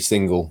every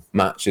single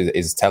match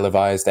is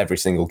televised, every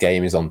single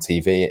game is on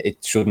TV.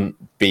 It shouldn't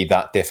be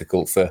that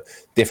difficult for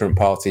different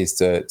parties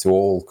to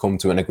all come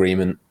to an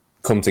agreement,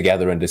 come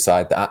together and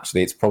decide that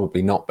actually it's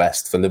probably not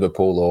best for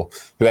Liverpool or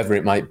whoever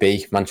it might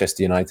be.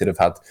 Manchester United have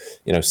had,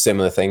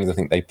 similar things. I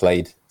think they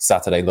played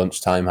Saturday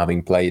lunchtime,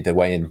 having played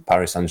away in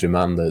Paris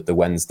Saint-Germain the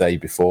Wednesday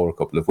before a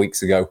couple of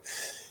weeks ago.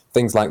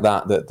 Things like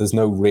that there's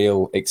no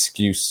real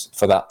excuse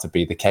for that to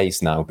be the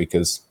case now,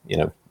 because,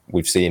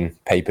 we've seen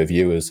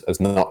pay-per-view has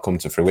not come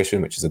to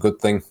fruition, which is a good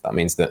thing. That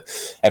means that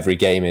every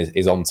game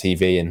is on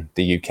TV in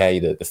the UK,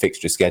 that the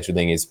fixture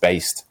scheduling is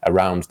based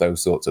around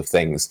those sorts of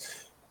things.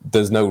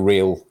 There's no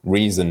real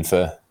reason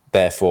for,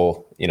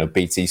 therefore,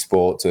 BT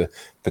Sport to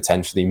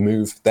potentially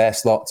move their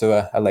slot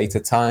to a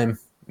later time.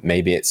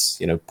 Maybe it's,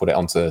 put it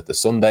onto the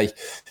Sunday.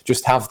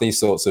 Just have these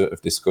sorts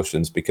of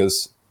discussions,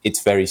 because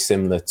it's very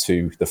similar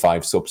to the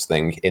 5 subs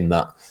thing in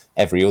that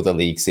every other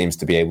league seems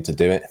to be able to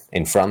do it.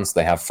 In France,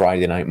 they have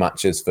Friday night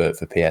matches for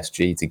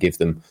PSG to give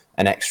them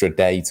an extra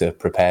day to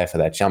prepare for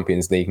their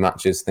Champions League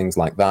matches, things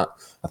like that.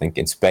 I think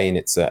in Spain,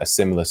 it's a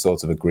similar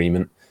sort of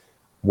agreement.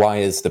 Why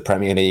is the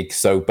Premier League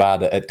so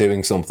bad at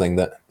doing something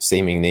that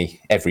seemingly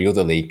every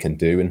other league can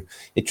do? And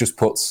it just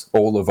puts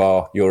all of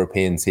our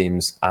European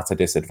teams at a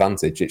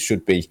disadvantage. It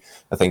should be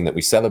a thing that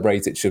we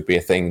celebrate. It should be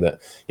a thing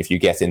that if you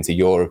get into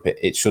Europe,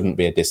 it shouldn't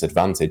be a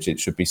disadvantage. It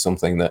should be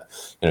something that,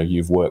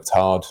 you've worked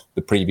hard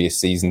the previous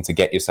season to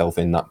get yourself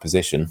in that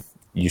position.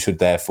 You should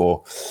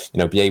therefore,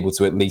 be able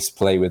to at least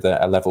play with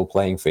a level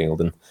playing field.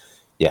 And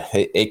yeah,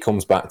 it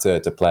comes back to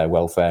player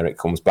welfare. It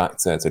comes back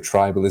to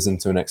tribalism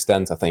to an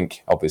extent. I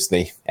think,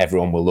 obviously,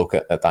 everyone will look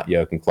at that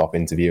Jurgen Klopp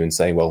interview and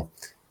say, well,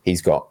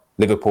 he's got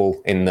Liverpool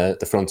in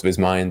the front of his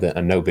mind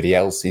and nobody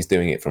else. He's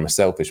doing it from a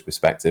selfish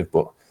perspective.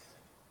 But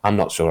I'm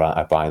not sure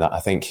I buy that. I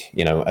think,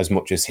 as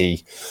much as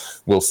he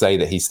will say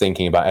that he's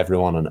thinking about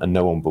everyone and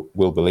no one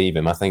will believe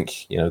him, I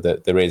think,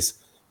 that there is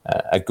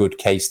a good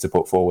case to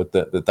put forward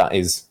that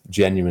is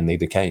genuinely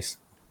the case.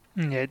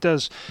 Yeah, it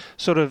does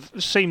sort of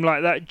seem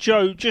like that.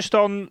 Joe, just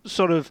on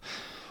sort of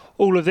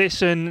all of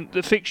this and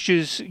the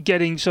fixtures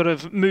getting sort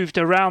of moved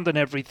around and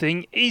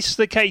everything, is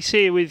the case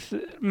here with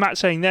Matt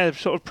saying there,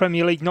 sort of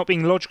Premier League not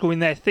being logical in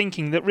their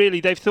thinking, that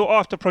really they've thought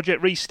after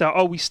Project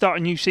Restart, we start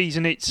a new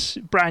season, it's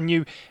brand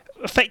new.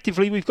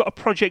 Effectively, we've got a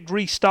Project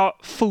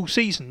Restart full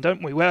season,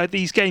 don't we, where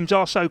these games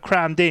are so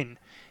crammed in.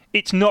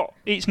 It's not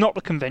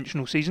the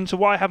conventional season, so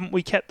why haven't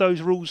we kept those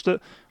rules that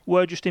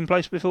were just in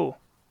place before?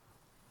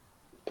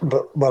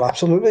 Well,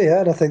 absolutely, yeah,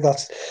 and I think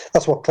that's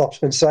what Klopp's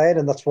been saying,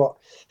 and that's what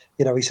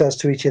he says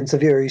to each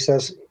interviewer. He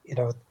says,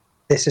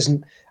 this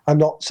isn't. I'm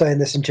not saying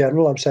this in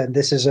general. I'm saying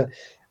this is a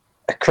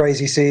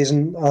crazy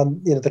season,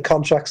 and the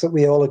contracts that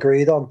we all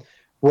agreed on,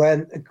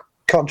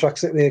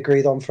 contracts that we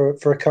agreed on for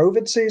a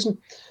COVID season,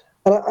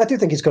 and I do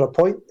think he's got a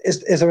point.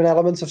 Is there an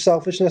element of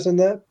selfishness in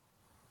there?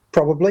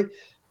 Probably,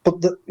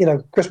 but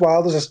Chris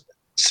Wilder's just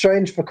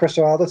strange for Chris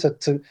Wilder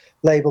to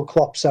label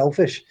Klopp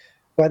selfish,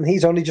 when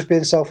he's only just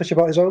being selfish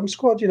about his own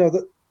squad.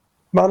 That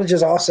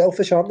managers are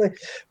selfish, aren't they?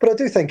 But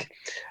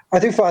I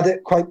do find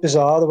it quite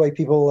bizarre the way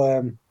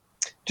people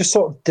just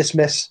sort of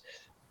dismiss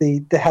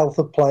the health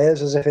of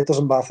players as if it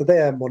doesn't matter. They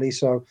earn money,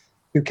 so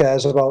who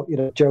cares about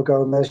Joe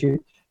Gomez? You've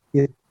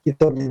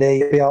done your knee,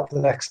 you'll be out for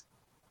the next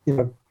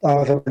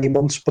however many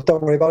months, but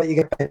don't worry about it. You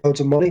get paid loads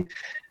of money.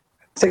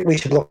 I think we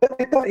should look at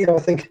it like that. I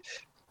think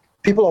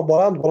people on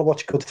one hand want to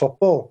watch good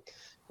football,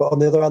 but on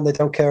the other hand, they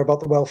don't care about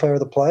the welfare of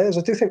the players.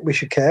 I do think we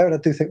should care, and I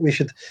do think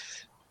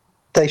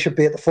they should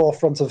be at the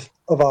forefront of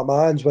our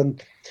minds when,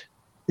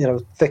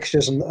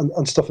 fixtures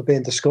and stuff are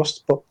being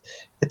discussed. But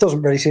it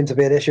doesn't really seem to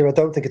be an issue. I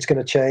don't think it's going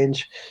to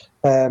change.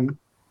 And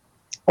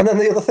then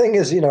the other thing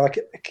is,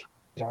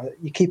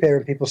 You keep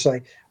hearing people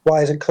say,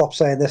 "Why isn't Klopp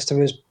saying this to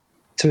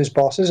his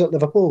bosses at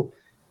Liverpool?"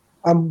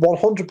 I'm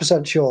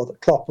 100% sure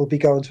that Klopp will be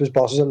going to his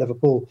bosses at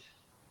Liverpool.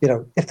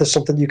 If there's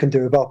something you can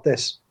do about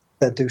this,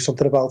 then do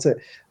something about it.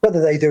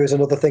 Whether they do is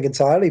another thing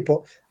entirely.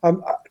 But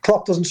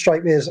Klopp doesn't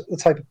strike me as the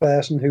type of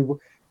person who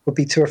would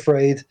be too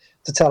afraid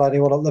to tell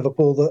anyone at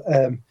Liverpool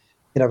that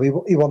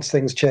he wants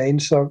things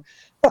changed. So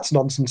that's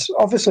nonsense.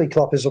 Obviously,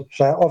 Klopp is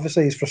upset.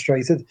 Obviously, he's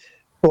frustrated.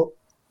 But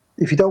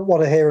if you don't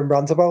want to hear him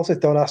rant about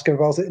it, don't ask him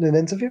about it in an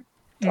interview.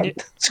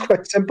 It's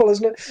quite simple,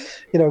 isn't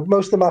it?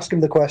 Most of them ask him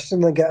the question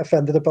and then get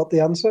offended about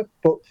the answer.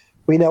 But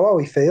we know how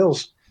he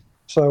feels.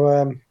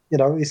 So,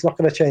 he's not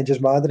going to change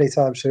his mind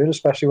anytime soon,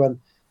 especially when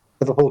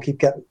Liverpool keep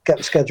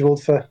getting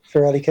scheduled for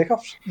early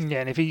kickoffs.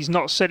 Yeah, and if he's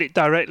not said it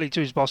directly to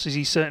his bosses,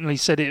 he's certainly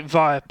said it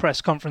via press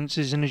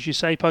conferences and, as you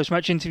say,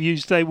 post-match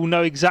interviews. They will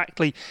know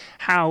exactly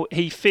how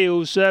he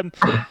feels.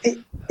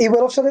 He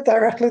will have said it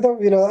directly, though.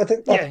 I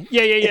think.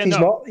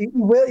 He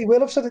will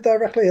have said it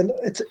directly, and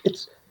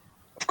it's.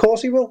 Of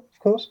course, he will. Of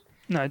course.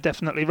 No,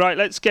 definitely. Right,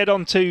 let's get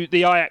on to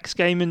the Ajax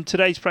game. And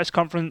today's press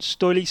conference,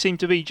 Doyley, seemed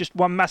to be just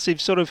one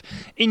massive sort of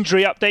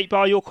injury update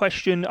by your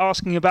question,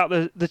 asking about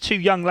the two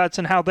young lads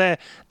and how they're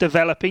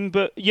developing.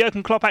 But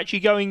Jurgen Klopp actually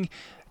going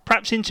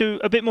perhaps into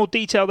a bit more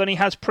detail than he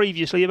has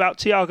previously about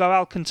Thiago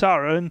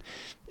Alcantara, and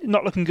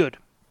not looking good.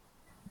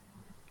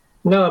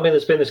 No, I mean,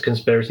 there's been this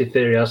conspiracy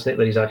theory, hasn't it,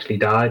 that he's actually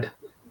died.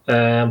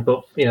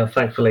 But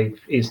thankfully,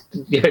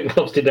 Jurgen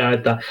Klopp's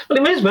denied that. Well,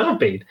 he may as well have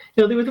been.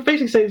 They were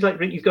basically saying he's going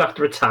to have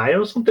to retire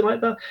or something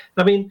like that.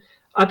 I mean,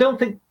 I don't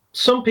think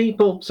some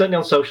people, certainly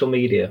on social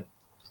media,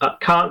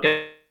 can't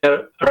get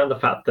around the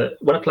fact that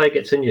when a player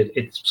gets injured,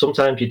 it's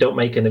sometimes you don't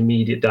make an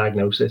immediate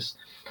diagnosis.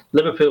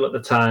 Liverpool at the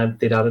time,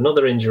 they'd had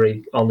another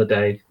injury on the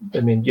day.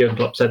 I mean, Jurgen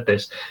Klopp said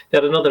this. They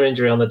had another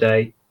injury on the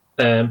day.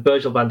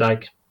 Virgil van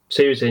Dijk,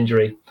 serious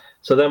injury.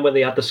 So then when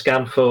they had the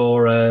scan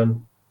for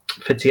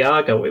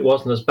Thiago, it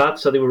wasn't as bad,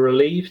 so they were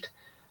relieved.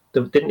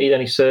 They didn't need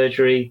any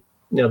surgery.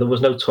 There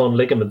was no torn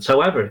ligaments.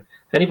 However,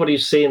 anybody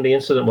who's seen the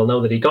incident will know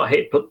that he got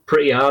hit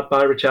pretty hard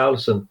by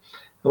Richarlison. And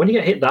when you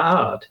get hit that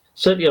hard,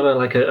 certainly on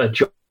a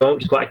joint,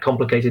 which is quite a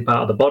complicated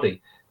part of the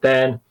body,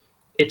 then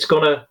it's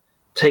going to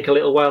take a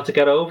little while to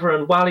get over.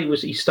 And while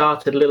he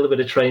started a little bit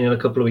of training a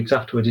couple of weeks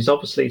afterwards,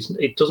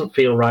 it doesn't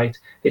feel right.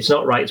 It's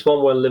not right. It's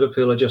one where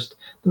Liverpool they're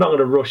not going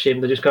to rush him.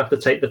 They're just going to have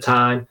to take the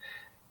time.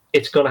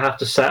 It's going to have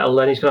to settle,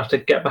 and he's going to have to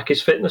get back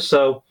his fitness.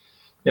 So,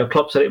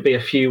 Klopp said it'd be a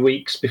few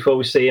weeks before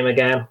we see him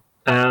again.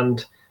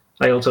 And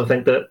I also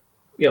think that,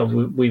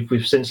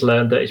 we've since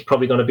learned that it's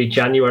probably going to be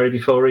January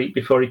before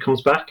he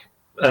comes back.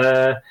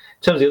 In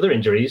terms of the other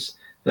injuries,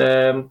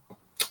 Naby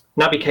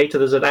Keita,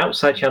 there's an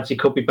outside chance he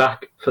could be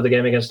back for the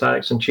game against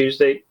Ajax on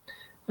Tuesday.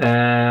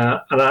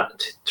 And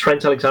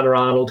Trent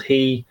Alexander-Arnold,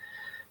 he's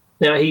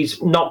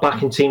not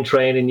back in team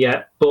training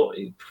yet, but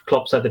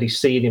Klopp said that he's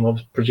seen him.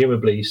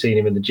 Presumably, he's seen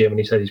him in the gym, and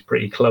he said he's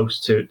pretty close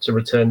to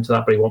return to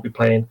that, but he won't be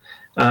playing.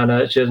 And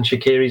Xherdan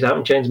Shaqiri's out,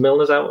 and James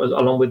Milner's out,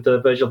 along with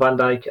Virgil van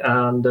Dijk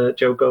and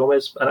Joe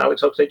Gomez and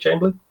Alex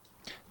Oxlade-Chamberlain.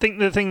 I think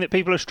the thing that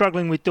people are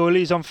struggling with,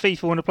 Doyley, is on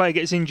FIFA, when a player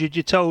gets injured,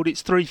 you're told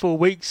it's 3-4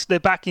 weeks. They're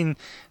back in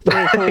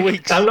 3 or 4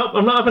 weeks. I'm not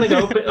having a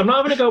go. I'm not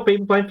having a go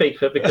people playing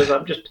FIFA because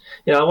I'm just,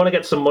 I want to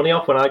get some money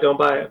off when I go and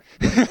buy it.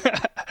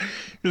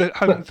 Look,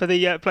 hoping for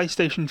the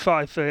PlayStation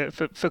 5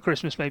 for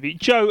Christmas, maybe.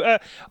 Joe,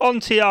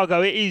 on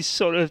Thiago, it is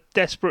sort of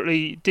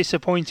desperately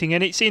disappointing,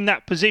 and it's in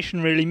that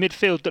position, really,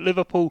 midfield, that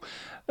Liverpool,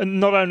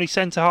 not only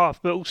centre-half,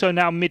 but also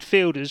now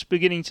midfielders,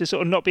 beginning to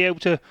sort of not be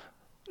able to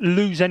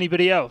lose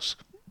anybody else.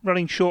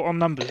 Running short on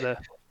numbers there.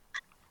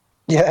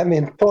 Yeah, I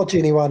mean, poor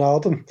Gini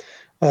Wijnaldum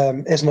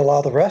isn't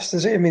allowed the rest,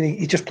 is he? I mean,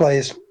 he just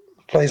plays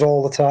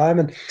all the time.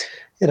 And,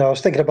 I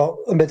was thinking about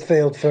a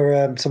midfield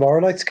for tomorrow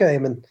night's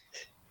game, and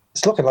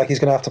it's looking like he's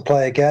going to have to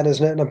play again,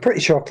 isn't it? And I'm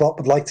pretty sure Klopp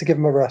would like to give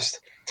him a rest.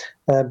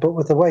 But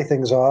with the way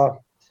things are,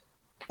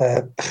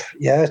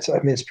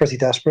 it's pretty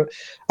desperate.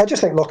 I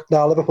just think, look,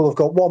 now Liverpool have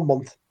got 1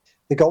 month.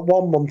 They've got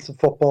 1 month of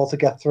football to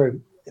get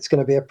through. It's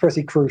going to be a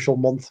pretty crucial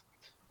month.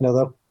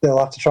 They'll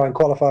have to try and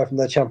qualify from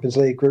their Champions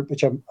League group,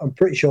 which I'm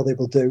pretty sure they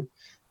will do,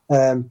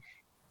 and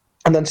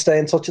then stay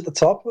in touch at the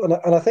top.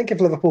 And I think if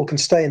Liverpool can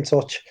stay in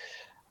touch,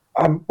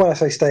 when I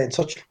say stay in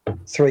touch,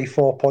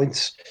 3-4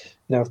 points,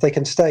 if they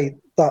can stay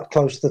that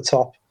close to the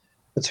top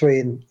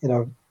between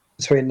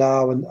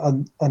now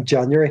and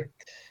January,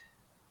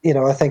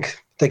 I think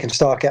they can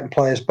start getting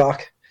players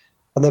back,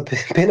 and they'll be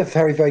in a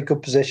very, very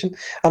good position.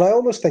 And I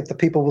almost think that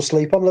people will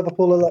sleep on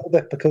Liverpool a little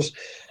bit, because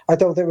I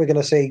don't think we're going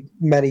to see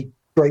many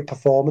great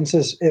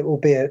performances. It will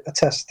be a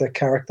test of their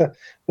character.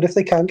 But if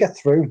they can get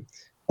through,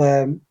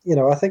 I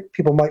think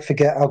people might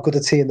forget how good a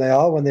team they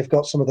are when they've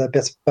got some of their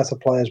better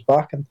players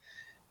back. And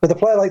with a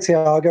player like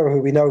Thiago, who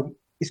we know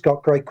he's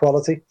got great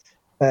quality,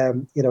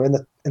 in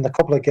the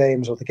couple of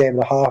games, or the game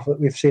and a half that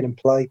we've seen him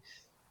play,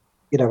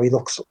 he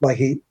looks like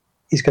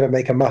he's going to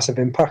make a massive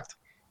impact.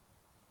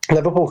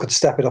 Liverpool could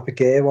step it up a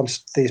gear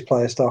once these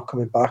players start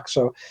coming back.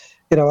 So,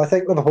 I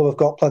think Liverpool have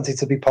got plenty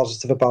to be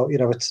positive about.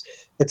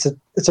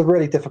 It's a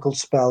really difficult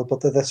spell, but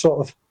they're the sort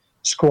of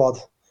squad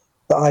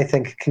that I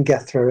think can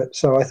get through it.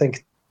 So I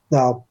think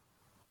now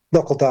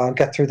knuckle down,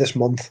 get through this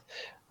month,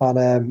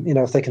 and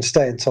if they can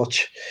stay in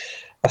touch,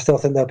 I still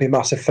think they'll be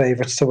massive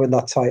favourites to win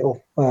that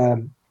title.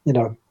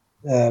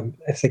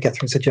 If they get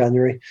through to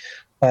January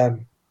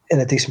in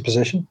a decent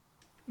position.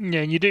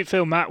 Yeah, and you do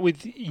feel, Matt,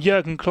 with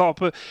Jurgen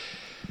Klopp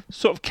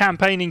sort of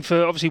campaigning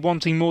for obviously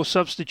wanting more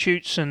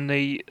substitutes and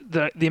the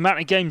amount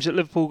of games that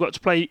Liverpool got to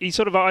play. He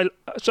sort of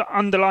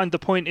underlined the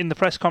point in the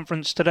press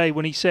conference today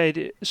when he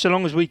said, so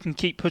long as we can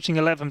keep putting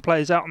 11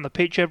 players out on the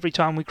pitch every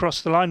time we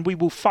cross the line, we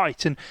will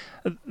fight. And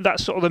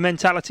that's sort of the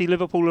mentality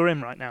Liverpool are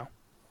in right now.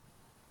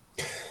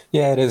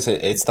 Yeah, it is.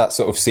 It's that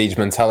sort of siege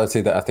mentality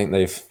that I think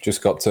they've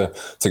just got to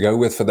go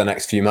with for the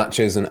next few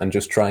matches and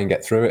just try and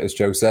get through it. As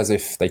Joe says,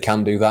 if they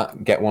can do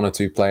that, get one or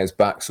two players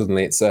back,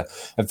 suddenly it's a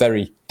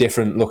very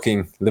different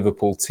looking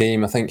Liverpool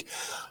team. I think,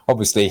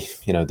 obviously,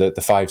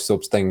 the 5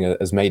 subs thing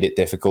has made it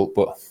difficult,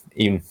 but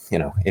even,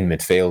 in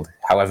midfield,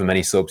 however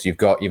many subs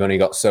you've only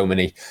got so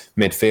many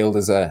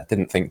midfielders. I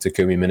didn't think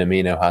Takumi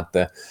Minamino had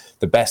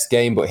the best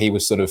game, but he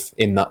was sort of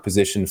in that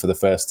position for the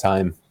first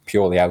time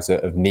purely out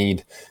of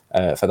need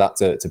for that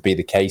to be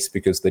the case,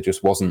 because there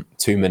just wasn't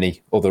too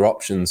many other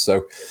options.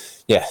 So,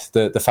 yeah,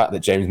 the fact that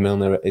James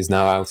Milner is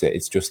now out,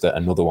 it's just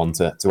another one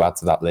to add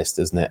to that list,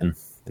 isn't it? And,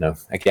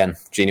 again,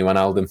 Gini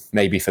Wijnaldum,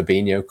 maybe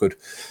Fabinho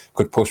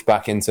could push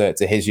back into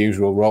his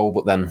usual role,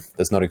 but then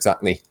there's not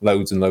exactly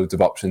loads and loads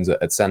of options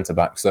at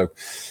centre-back. So,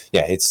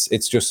 yeah,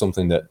 it's just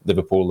something that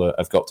Liverpool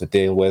have got to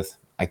deal with.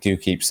 I do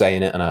keep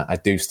saying it, and I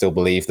do still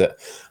believe that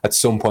at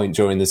some point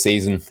during the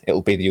season,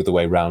 it'll be the other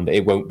way round.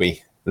 It won't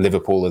be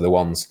Liverpool are the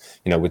ones,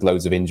 with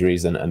loads of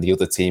injuries and the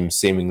other teams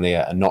seemingly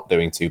are not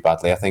doing too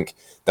badly. I think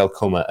there'll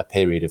come a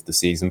period of the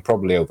season,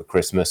 probably over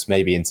Christmas,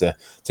 maybe into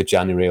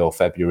January or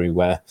February,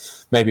 where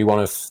maybe one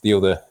of the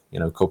other,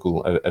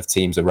 couple of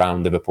teams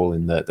around Liverpool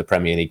in the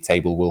Premier League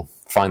table will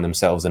find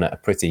themselves in a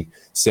pretty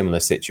similar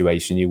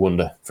situation. You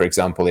wonder, for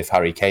example, if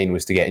Harry Kane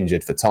was to get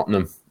injured for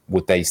Tottenham,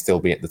 would they still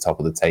be at the top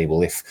of the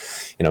table?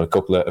 If, a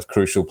couple of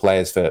crucial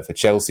players for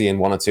Chelsea in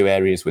one or two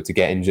areas were to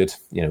get injured,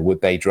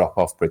 would they drop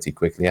off pretty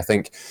quickly? I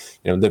think,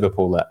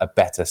 Liverpool are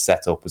better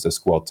set up as a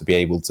squad to be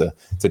able to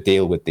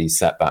deal with these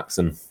setbacks.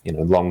 And,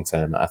 long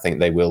term, I think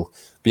they will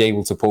be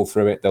able to pull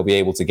through it. They'll be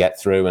able to get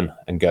through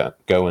and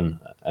go and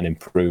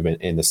improve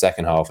in the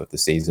second half of the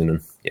season.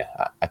 And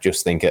yeah, I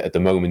just think at the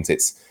moment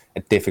it's a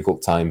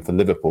difficult time for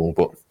Liverpool,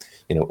 but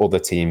other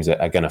teams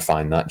are going to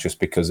find that just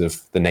because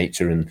of the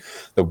nature and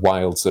the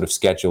wild sort of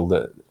schedule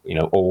that,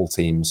 all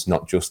teams,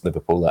 not just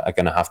Liverpool, are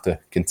going to have to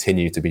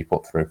continue to be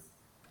put through.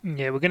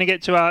 Yeah, we're going to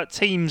get to our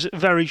teams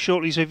very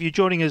shortly, so if you're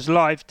joining us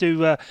live,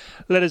 do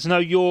let us know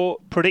your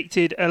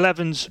predicted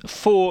 11s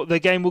for the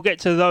game. We'll get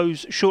to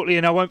those shortly,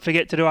 and I won't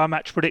forget to do our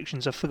match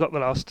predictions. I forgot the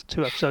last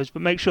 2 episodes,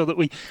 but make sure that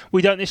we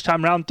don't this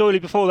time round. Doyley,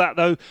 before that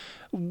though,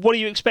 what are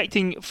you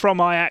expecting from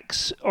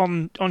Ajax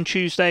on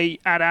Tuesday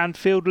at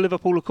Anfield?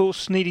 Liverpool, of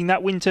course, needing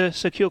that win to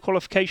secure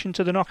qualification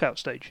to the knockout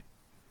stage.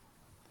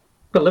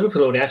 Well,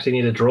 Liverpool only actually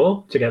need a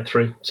draw to get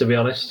through, to be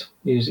honest.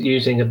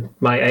 Using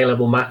my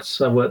A-level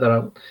maths, I worked that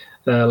out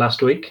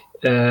last week.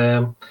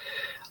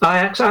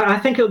 Ajax, I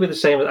think it'll be the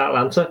same as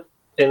Atlanta,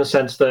 in the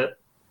sense that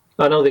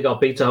I know they got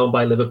beat at home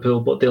by Liverpool,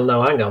 but they'll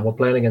know, hang on, we're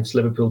playing against a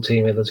Liverpool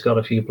team that's got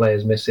a few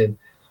players missing.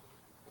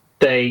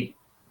 They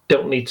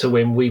don't need to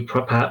win. We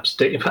perhaps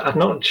do. In fact, I'm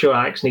not sure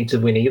Ajax need to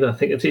win either. I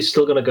think it's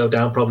still going to go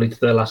down probably to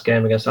their last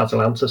game against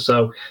Atalanta.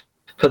 So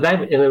for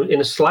them, in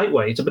a slight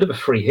way, it's a bit of a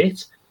free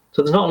hit.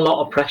 So there's not a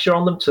lot of pressure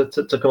on them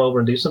to come over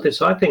and do something.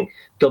 So I think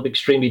they'll be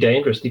extremely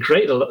dangerous. They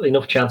created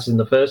enough chances in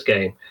the first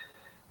game.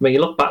 I mean,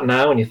 you look back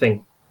now and you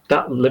think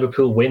that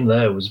Liverpool win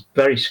there was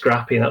very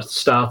scrappy, and that's the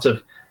start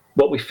of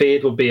what we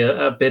feared would be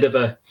a bit of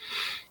a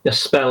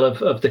spell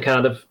of the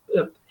kind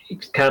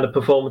of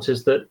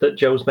performances that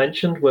Joe's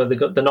mentioned, where they're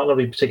not going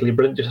to be particularly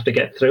brilliant, just have to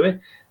get through it.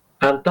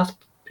 And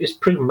it's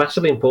proved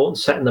massively important,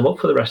 setting them up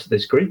for the rest of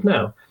this group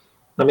now.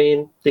 I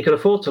mean, they could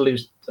afford to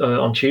lose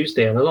on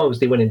Tuesday, and as long as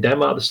they win in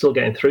Denmark, they're still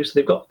getting through.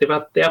 So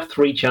they have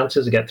 3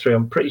 chances to get through.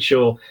 I'm pretty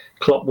sure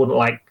Klopp wouldn't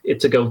like it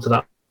to go to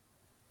that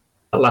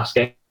last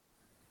game,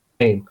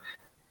 even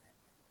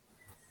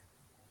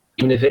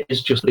if it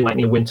is just they might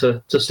need a win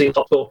to see the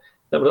top 4.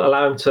 That would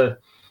allow him to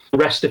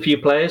rest a few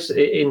players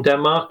in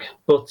Denmark.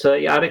 But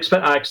yeah, I'd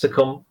expect Ajax to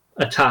come,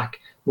 attack,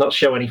 not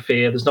show any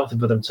fear. There's nothing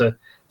for them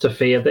to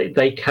fear.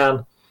 They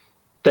can,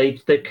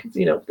 in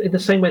the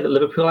same way that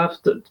Liverpool have,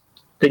 that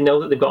they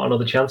know that they've got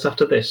another chance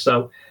after this.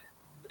 So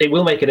it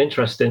will make it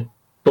interesting.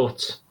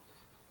 But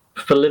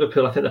for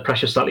Liverpool, I think the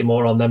pressure's slightly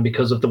more on them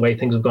because of the way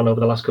things have gone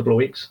over the last couple of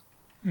weeks.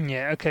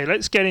 Yeah, okay,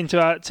 let's get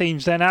into our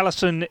teams then.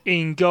 Alisson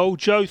in goal.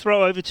 Joe,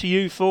 throw over to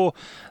you for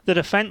the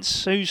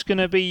defence. Who's going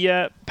to be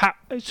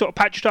sort of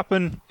patched up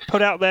and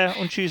put out there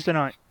on Tuesday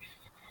night?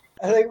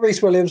 I think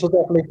Reece Williams will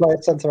definitely play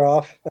at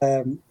centre-half.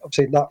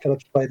 Obviously, Nat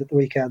Phillips played at the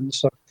weekend,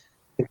 so I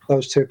think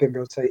those two have been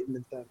rotating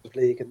in terms of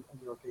league and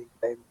European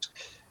games,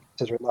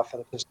 considering Nat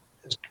Phillips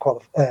is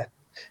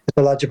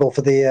eligible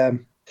for the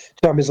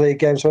Champions League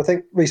game. So I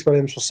think Reece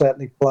Williams will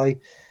certainly play.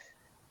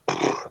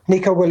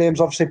 Nico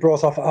Williams obviously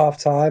brought off at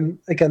half-time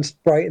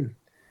against Brighton.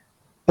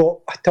 but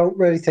I don't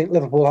really think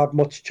Liverpool have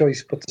much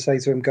choice but to say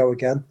to him, go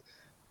again.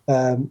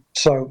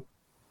 So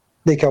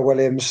Nico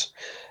Williams,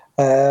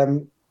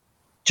 Joel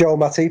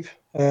Matip,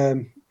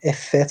 if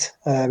fit.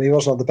 He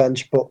wasn't on the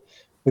bench, but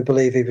we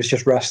believe he was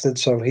just rested,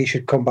 so he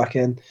should come back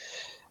in.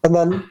 And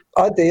then,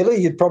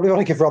 ideally, you'd probably want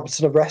to give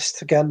Robertson a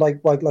rest again,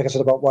 like I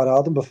said about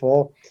Wijnaldum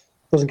before.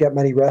 Doesn't get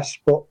many rests,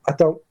 but I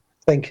don't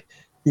think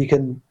you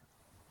can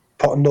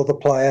put another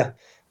player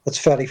that's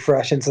fairly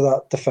fresh into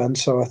that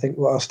defence, so I think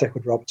I'll stick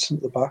with Robertson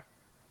at the back.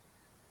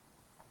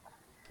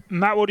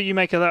 Matt, what do you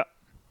make of that?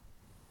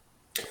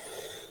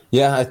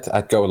 Yeah,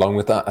 I'd go along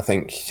with that. I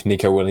think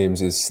Nico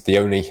Williams is the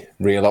only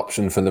real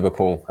option for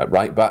Liverpool at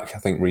right back. I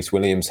think Reece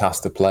Williams has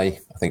to play.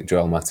 I think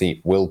Joel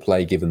Matip will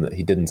play, given that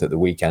he didn't at the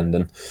weekend.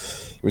 And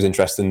it was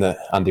interesting that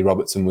Andy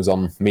Robertson was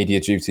on media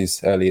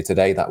duties earlier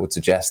today. That would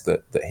suggest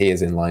that he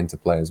is in line to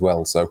play as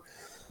well. So,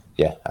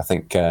 yeah, I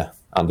think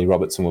Andy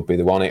Robertson would be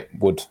the one. It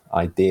would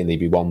ideally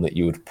be one that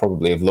you would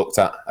probably have looked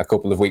at a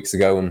couple of weeks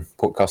ago and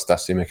put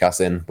Kostas Tsimikas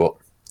in, but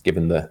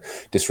given the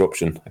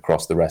disruption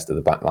across the rest of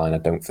the back line, I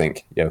don't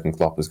think Jurgen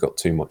Klopp has got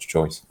too much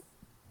choice.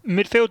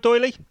 Midfield,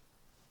 Doyley?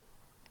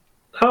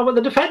 How about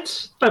the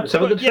defence? I'm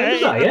saying the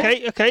defence,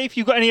 Okay. If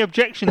you've got any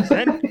objections,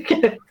 then.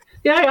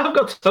 Yeah, I've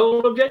got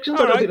total objections.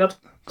 I don't think that's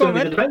going to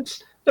be the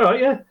defence. All right,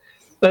 yeah.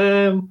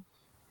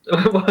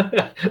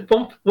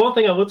 One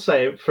thing I would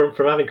say from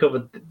having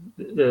covered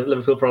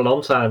Liverpool for a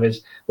long time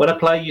is when a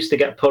player used to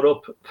get put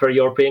up for a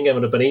European game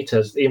under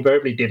Benitez, he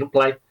invariably didn't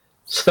play.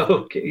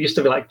 So it used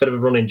to be like a bit of a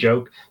running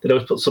joke. They'd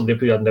always put somebody up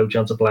who had no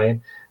chance of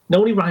playing.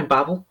 Only Ryan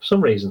Babel for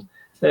some reason.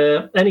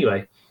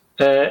 Anyway,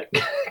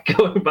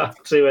 going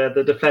back to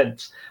the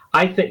defence,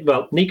 I think,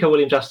 Nico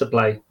Williams has to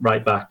play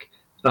right back.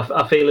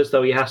 I feel as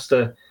though he has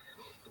to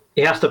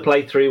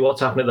play through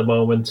what's happening at the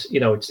moment.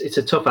 It's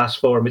a tough ask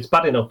for him. It's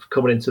bad enough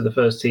coming into the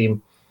first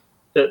team.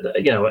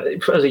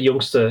 As a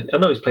youngster, I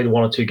know he's played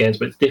 1 or 2 games,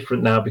 but it's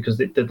different now because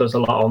there's a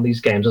lot on these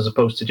games as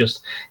opposed to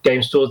just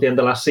games towards the end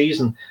of last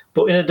season.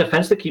 But in a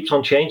defence that keeps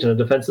on changing, a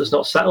defence that's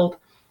not settled,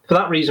 for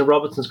that reason,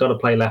 Robertson's got to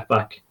play left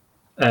back.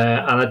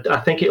 And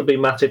I think it'll be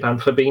Matip and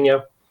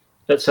Fabinho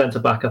at centre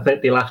back. I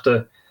think they'll have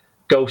to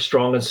go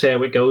strong and see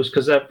how it goes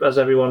because, as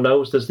everyone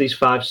knows, there's these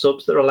 5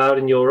 subs that are allowed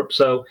in Europe.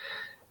 So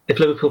if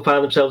Liverpool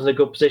find themselves in a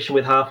good position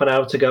with half an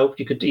hour to go,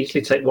 you could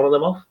easily take one of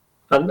them off.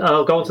 And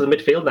I'll go into the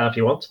midfield now if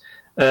you want.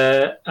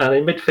 And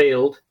in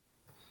midfield,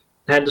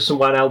 Henderson,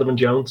 Wijnaldum and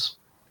Jones.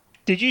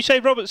 Did you say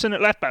Robertson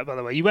at left back, by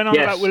the way? You went on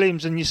about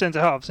Williams and your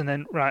centre-halves and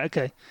then, right,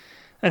 okay.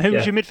 And who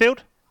was your midfield?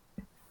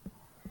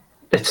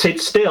 It's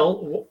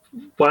still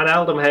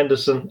Wijnaldum,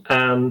 Henderson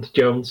and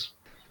Jones.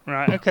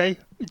 Right, okay.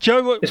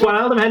 Joe, it's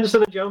Wijnaldum,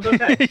 Henderson and Jones,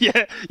 okay?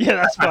 yeah,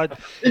 that's fine.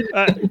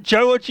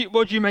 Joe,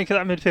 what do you make of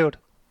that midfield?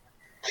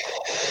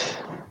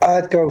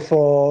 I'd go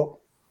for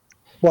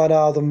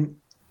Wijnaldum,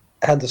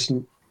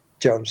 Henderson,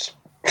 Jones.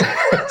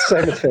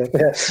 Same midfield,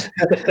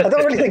 yeah. I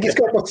don't really think he's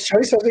got much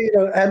choice. I think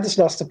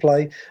Henderson has to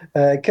play.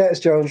 Curtis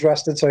Jones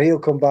rested, so he'll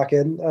come back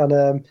in.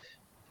 And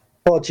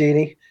poor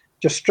Gini,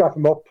 just strap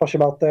him up, push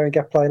him out there, and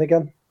get playing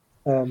again.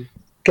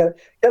 Get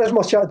as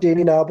much out of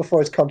Gini now before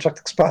his contract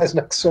expires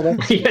next summer.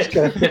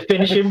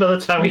 Finish him by the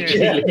time he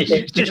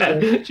leaves.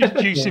 Just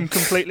juice him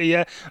completely.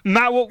 Yeah,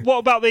 Matt. What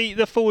about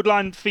the forward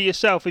line for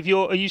yourself? Are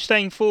you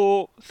staying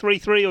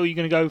 4-3-3 or are you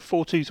going to go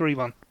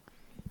 4-2-3-1?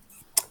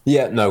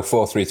 Yeah, no,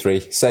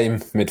 4-3-3. Same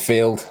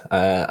midfield.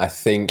 I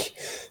think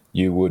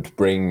you would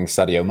bring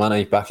Sadio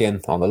Mane back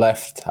in on the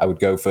left. I would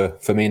go for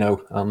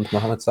Firmino and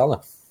Mohamed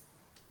Salah.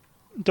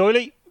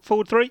 Doyley,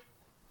 forward 3?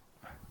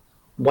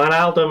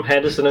 Wijnaldum,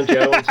 Henderson and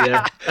Jones,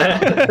 yeah.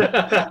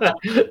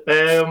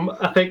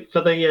 I think for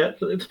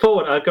the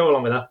forward, I'd go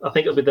along with that. I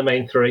think it'll be the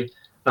main 3.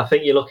 I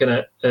think you're looking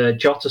at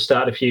Jota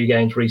started a few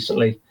games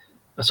recently.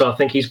 So I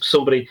think he's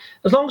somebody,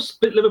 as long as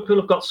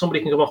Liverpool have got somebody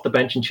who can come off the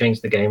bench and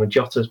change the game, and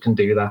Jota can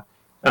do that.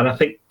 And I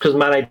think because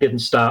Mane didn't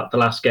start the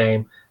last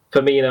game,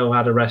 Firmino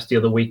had a rest the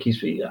other week.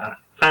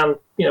 And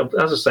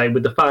as I say,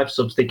 with the 5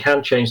 subs, they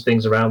can change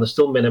things around. There's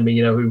still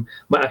Minamino who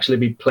might actually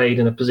be played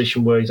in a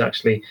position where he's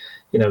actually,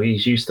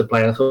 he's used to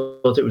playing. I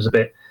thought it was a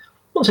bit,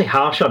 I won't say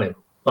harsh on him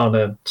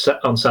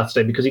on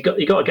Saturday because he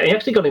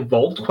actually got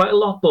involved quite a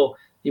lot, but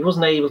he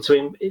wasn't able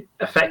to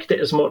affect it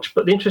as much.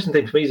 But the interesting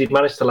thing for me is he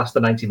managed to last the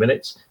 90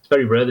 minutes. It's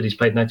very rare that he's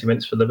played 90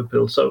 minutes for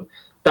Liverpool, so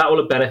that will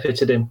have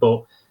benefited him.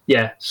 But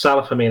yeah,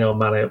 Salah, Firmino and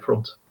Mane up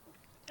front.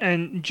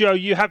 And Joe,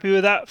 you happy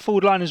with that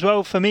forward line as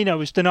well? Firmino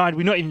was denied.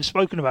 We've not even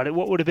spoken about it.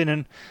 What would have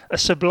been a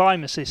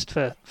sublime assist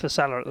for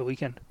Salah at the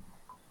weekend?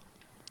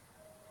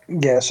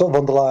 Yeah, sort of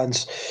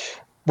underlines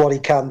what he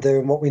can do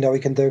and what we know he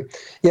can do.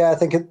 Yeah, I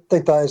think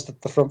that is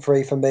the front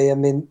 3 for me. I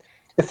mean,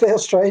 it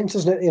feels strange,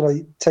 doesn't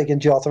it? Taking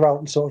Jota out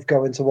and sort of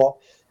going to what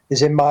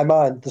is, in my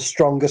mind, the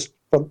strongest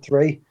front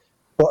 3.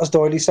 But as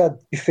Doyley said,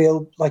 you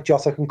feel like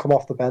Jota can come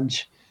off the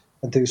bench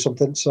and do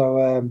something.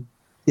 So,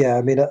 yeah,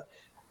 I mean, I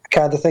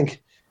kind of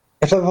think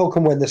if Liverpool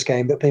can win this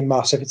game, it'll be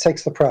massive. It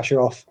takes the pressure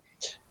off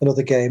in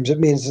other games. It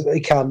means that he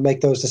can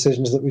make those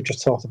decisions that we've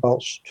just talked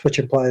about,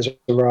 switching players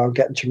around,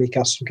 getting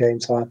Tsimikas some game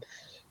time.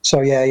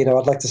 So, yeah,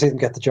 I'd like to see them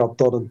get the job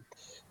done in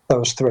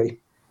those 3.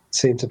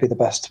 seem to be the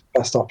best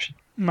option.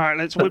 Right,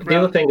 let's whip the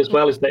other thing as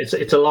well is that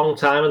it's a long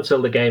time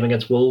until the game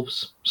against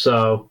Wolves.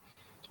 So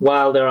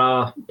while there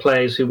are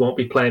players who won't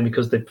be playing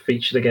because they've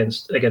featured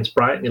against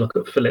Brighton, you look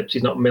at Phillips,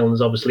 he's not.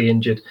 Milner's obviously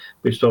injured.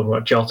 We've spoken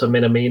about Jota,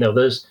 Minamino.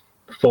 There's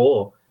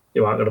 4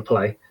 who aren't going to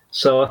play.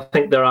 So I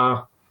think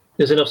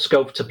there's enough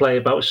scope to play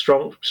about as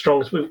strong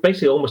as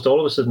basically almost all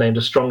of us have named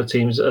as strong a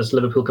team as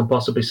Liverpool can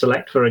possibly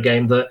select for a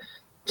game that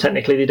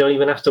technically they don't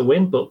even have to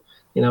win. But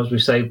as we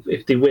say,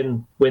 if they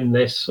win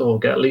this or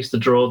get at least a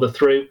draw, they're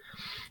through.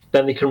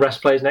 Then they can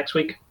rest players next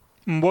week.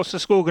 And what's the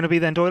score going to be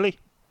then, Doyley?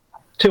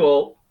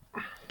 2-2.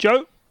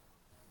 Joe?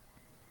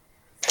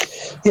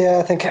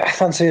 Yeah, I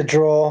fancy a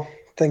draw.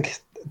 I don't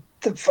think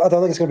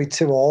it's going to be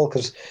 2-2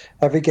 because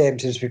every game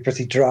seems to be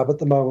pretty drab at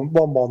the moment.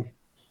 1-1.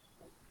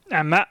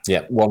 And Matt?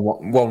 Yeah,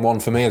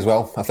 1-1 for me as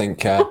well. I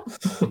think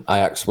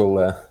Ajax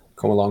will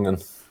come along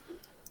and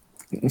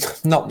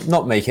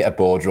not make it a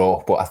bore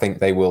draw, but I think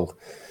they will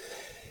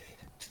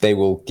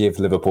give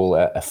Liverpool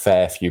a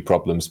fair few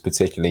problems,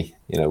 particularly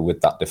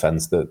with that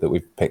defence that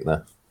we've picked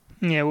there.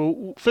 Yeah,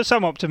 well, for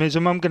some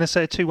optimism, I'm going to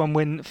say a 2-1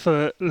 win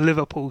for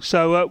Liverpool.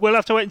 So we'll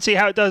have to wait and see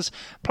how it does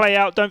play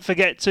out. Don't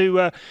forget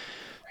to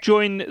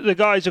join the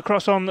guys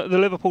across on the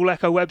Liverpool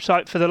Echo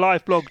website for the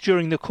live blog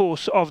during the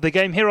course of the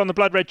game. Here on the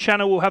Blood Red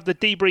channel, we'll have the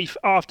debrief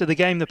after the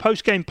game, the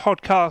post-game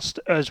podcast,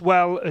 as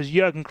well as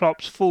Jurgen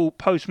Klopp's full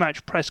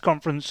post-match press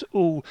conference,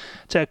 all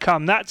to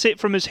come. That's it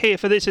from us here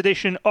for this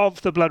edition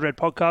of the Blood Red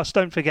podcast.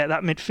 Don't forget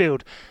that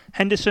midfield,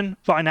 Henderson,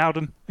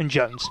 Wijnaldum and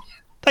Jones.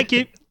 Thank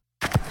you.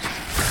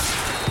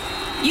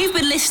 You've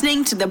been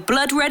listening to the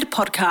Blood Red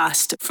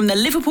podcast from the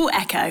Liverpool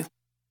Echo.